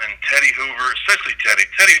Kyle and Teddy Hoover, especially Teddy.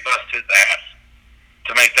 Teddy busted his ass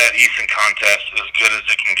to make that Easton contest as good as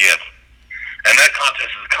it can get. And that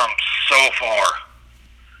contest has come so far.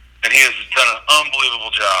 And he has done an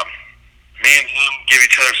unbelievable job. Me and him give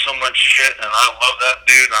each other so much shit, and I love that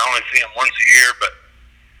dude. I only see him once a year, but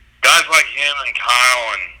guys like him and Kyle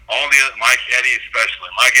and all the other, Mike Eddy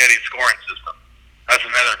especially, Mike Eddy's scoring system, that's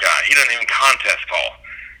another guy. He doesn't even contest call,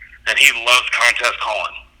 and he loves contest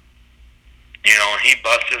calling. You know, and he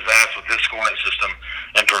busts his ass with his scoring system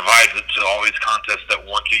and provides it to all these contests that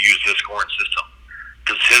want to use his scoring system,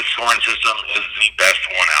 because his scoring system is the best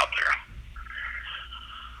one out there.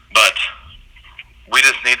 But we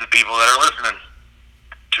just need the people that are listening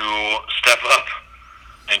to step up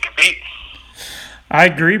and compete. I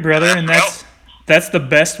agree, brother, and that's the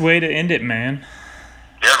best way to end it, man.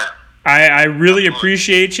 Yeah, man. I really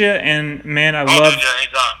appreciate you, and man,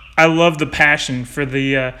 I love the passion for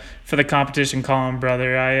the competition calling,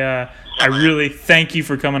 brother. I really thank you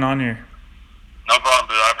for coming on here. No problem,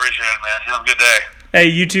 dude. I appreciate it, man. You have a good day. Hey,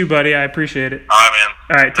 you too, buddy. I appreciate it. All right,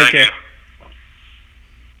 man. All right, take care.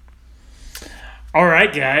 All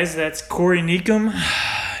right, guys, that's Corey Neekum.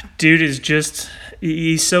 Dude is just,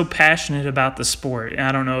 he's so passionate about the sport.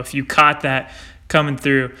 I don't know if you caught that coming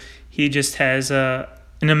through. He just has an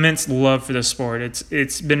immense love for the sport.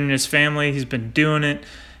 It's been in his family. He's been doing it,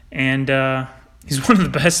 and he's one of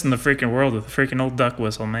the best in the freaking world with the freaking old duck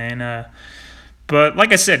whistle, man. But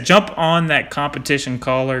like I said, jump on that competition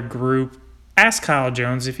caller group. Ask Kyle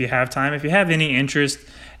Jones if you have time. If you have any interest,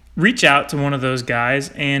 reach out to one of those guys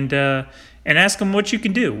and ask them what you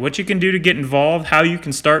can do to get involved, how you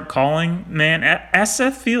can start calling. Man, ask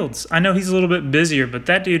Seth Fields. I know he's a little bit busier, but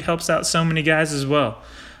that dude helps out so many guys as well.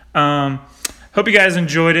 Hope you guys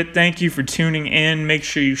enjoyed it. Thank you for tuning in. Make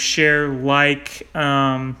sure you share, like,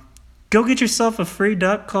 go get yourself a free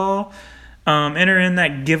duck call. Enter in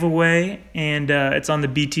that giveaway, and it's on the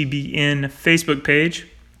BTBN Facebook page.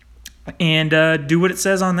 And do what it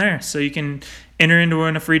says on there so you can enter into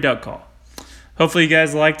win a free duck call. Hopefully you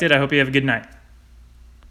guys liked it. I hope you have a good night.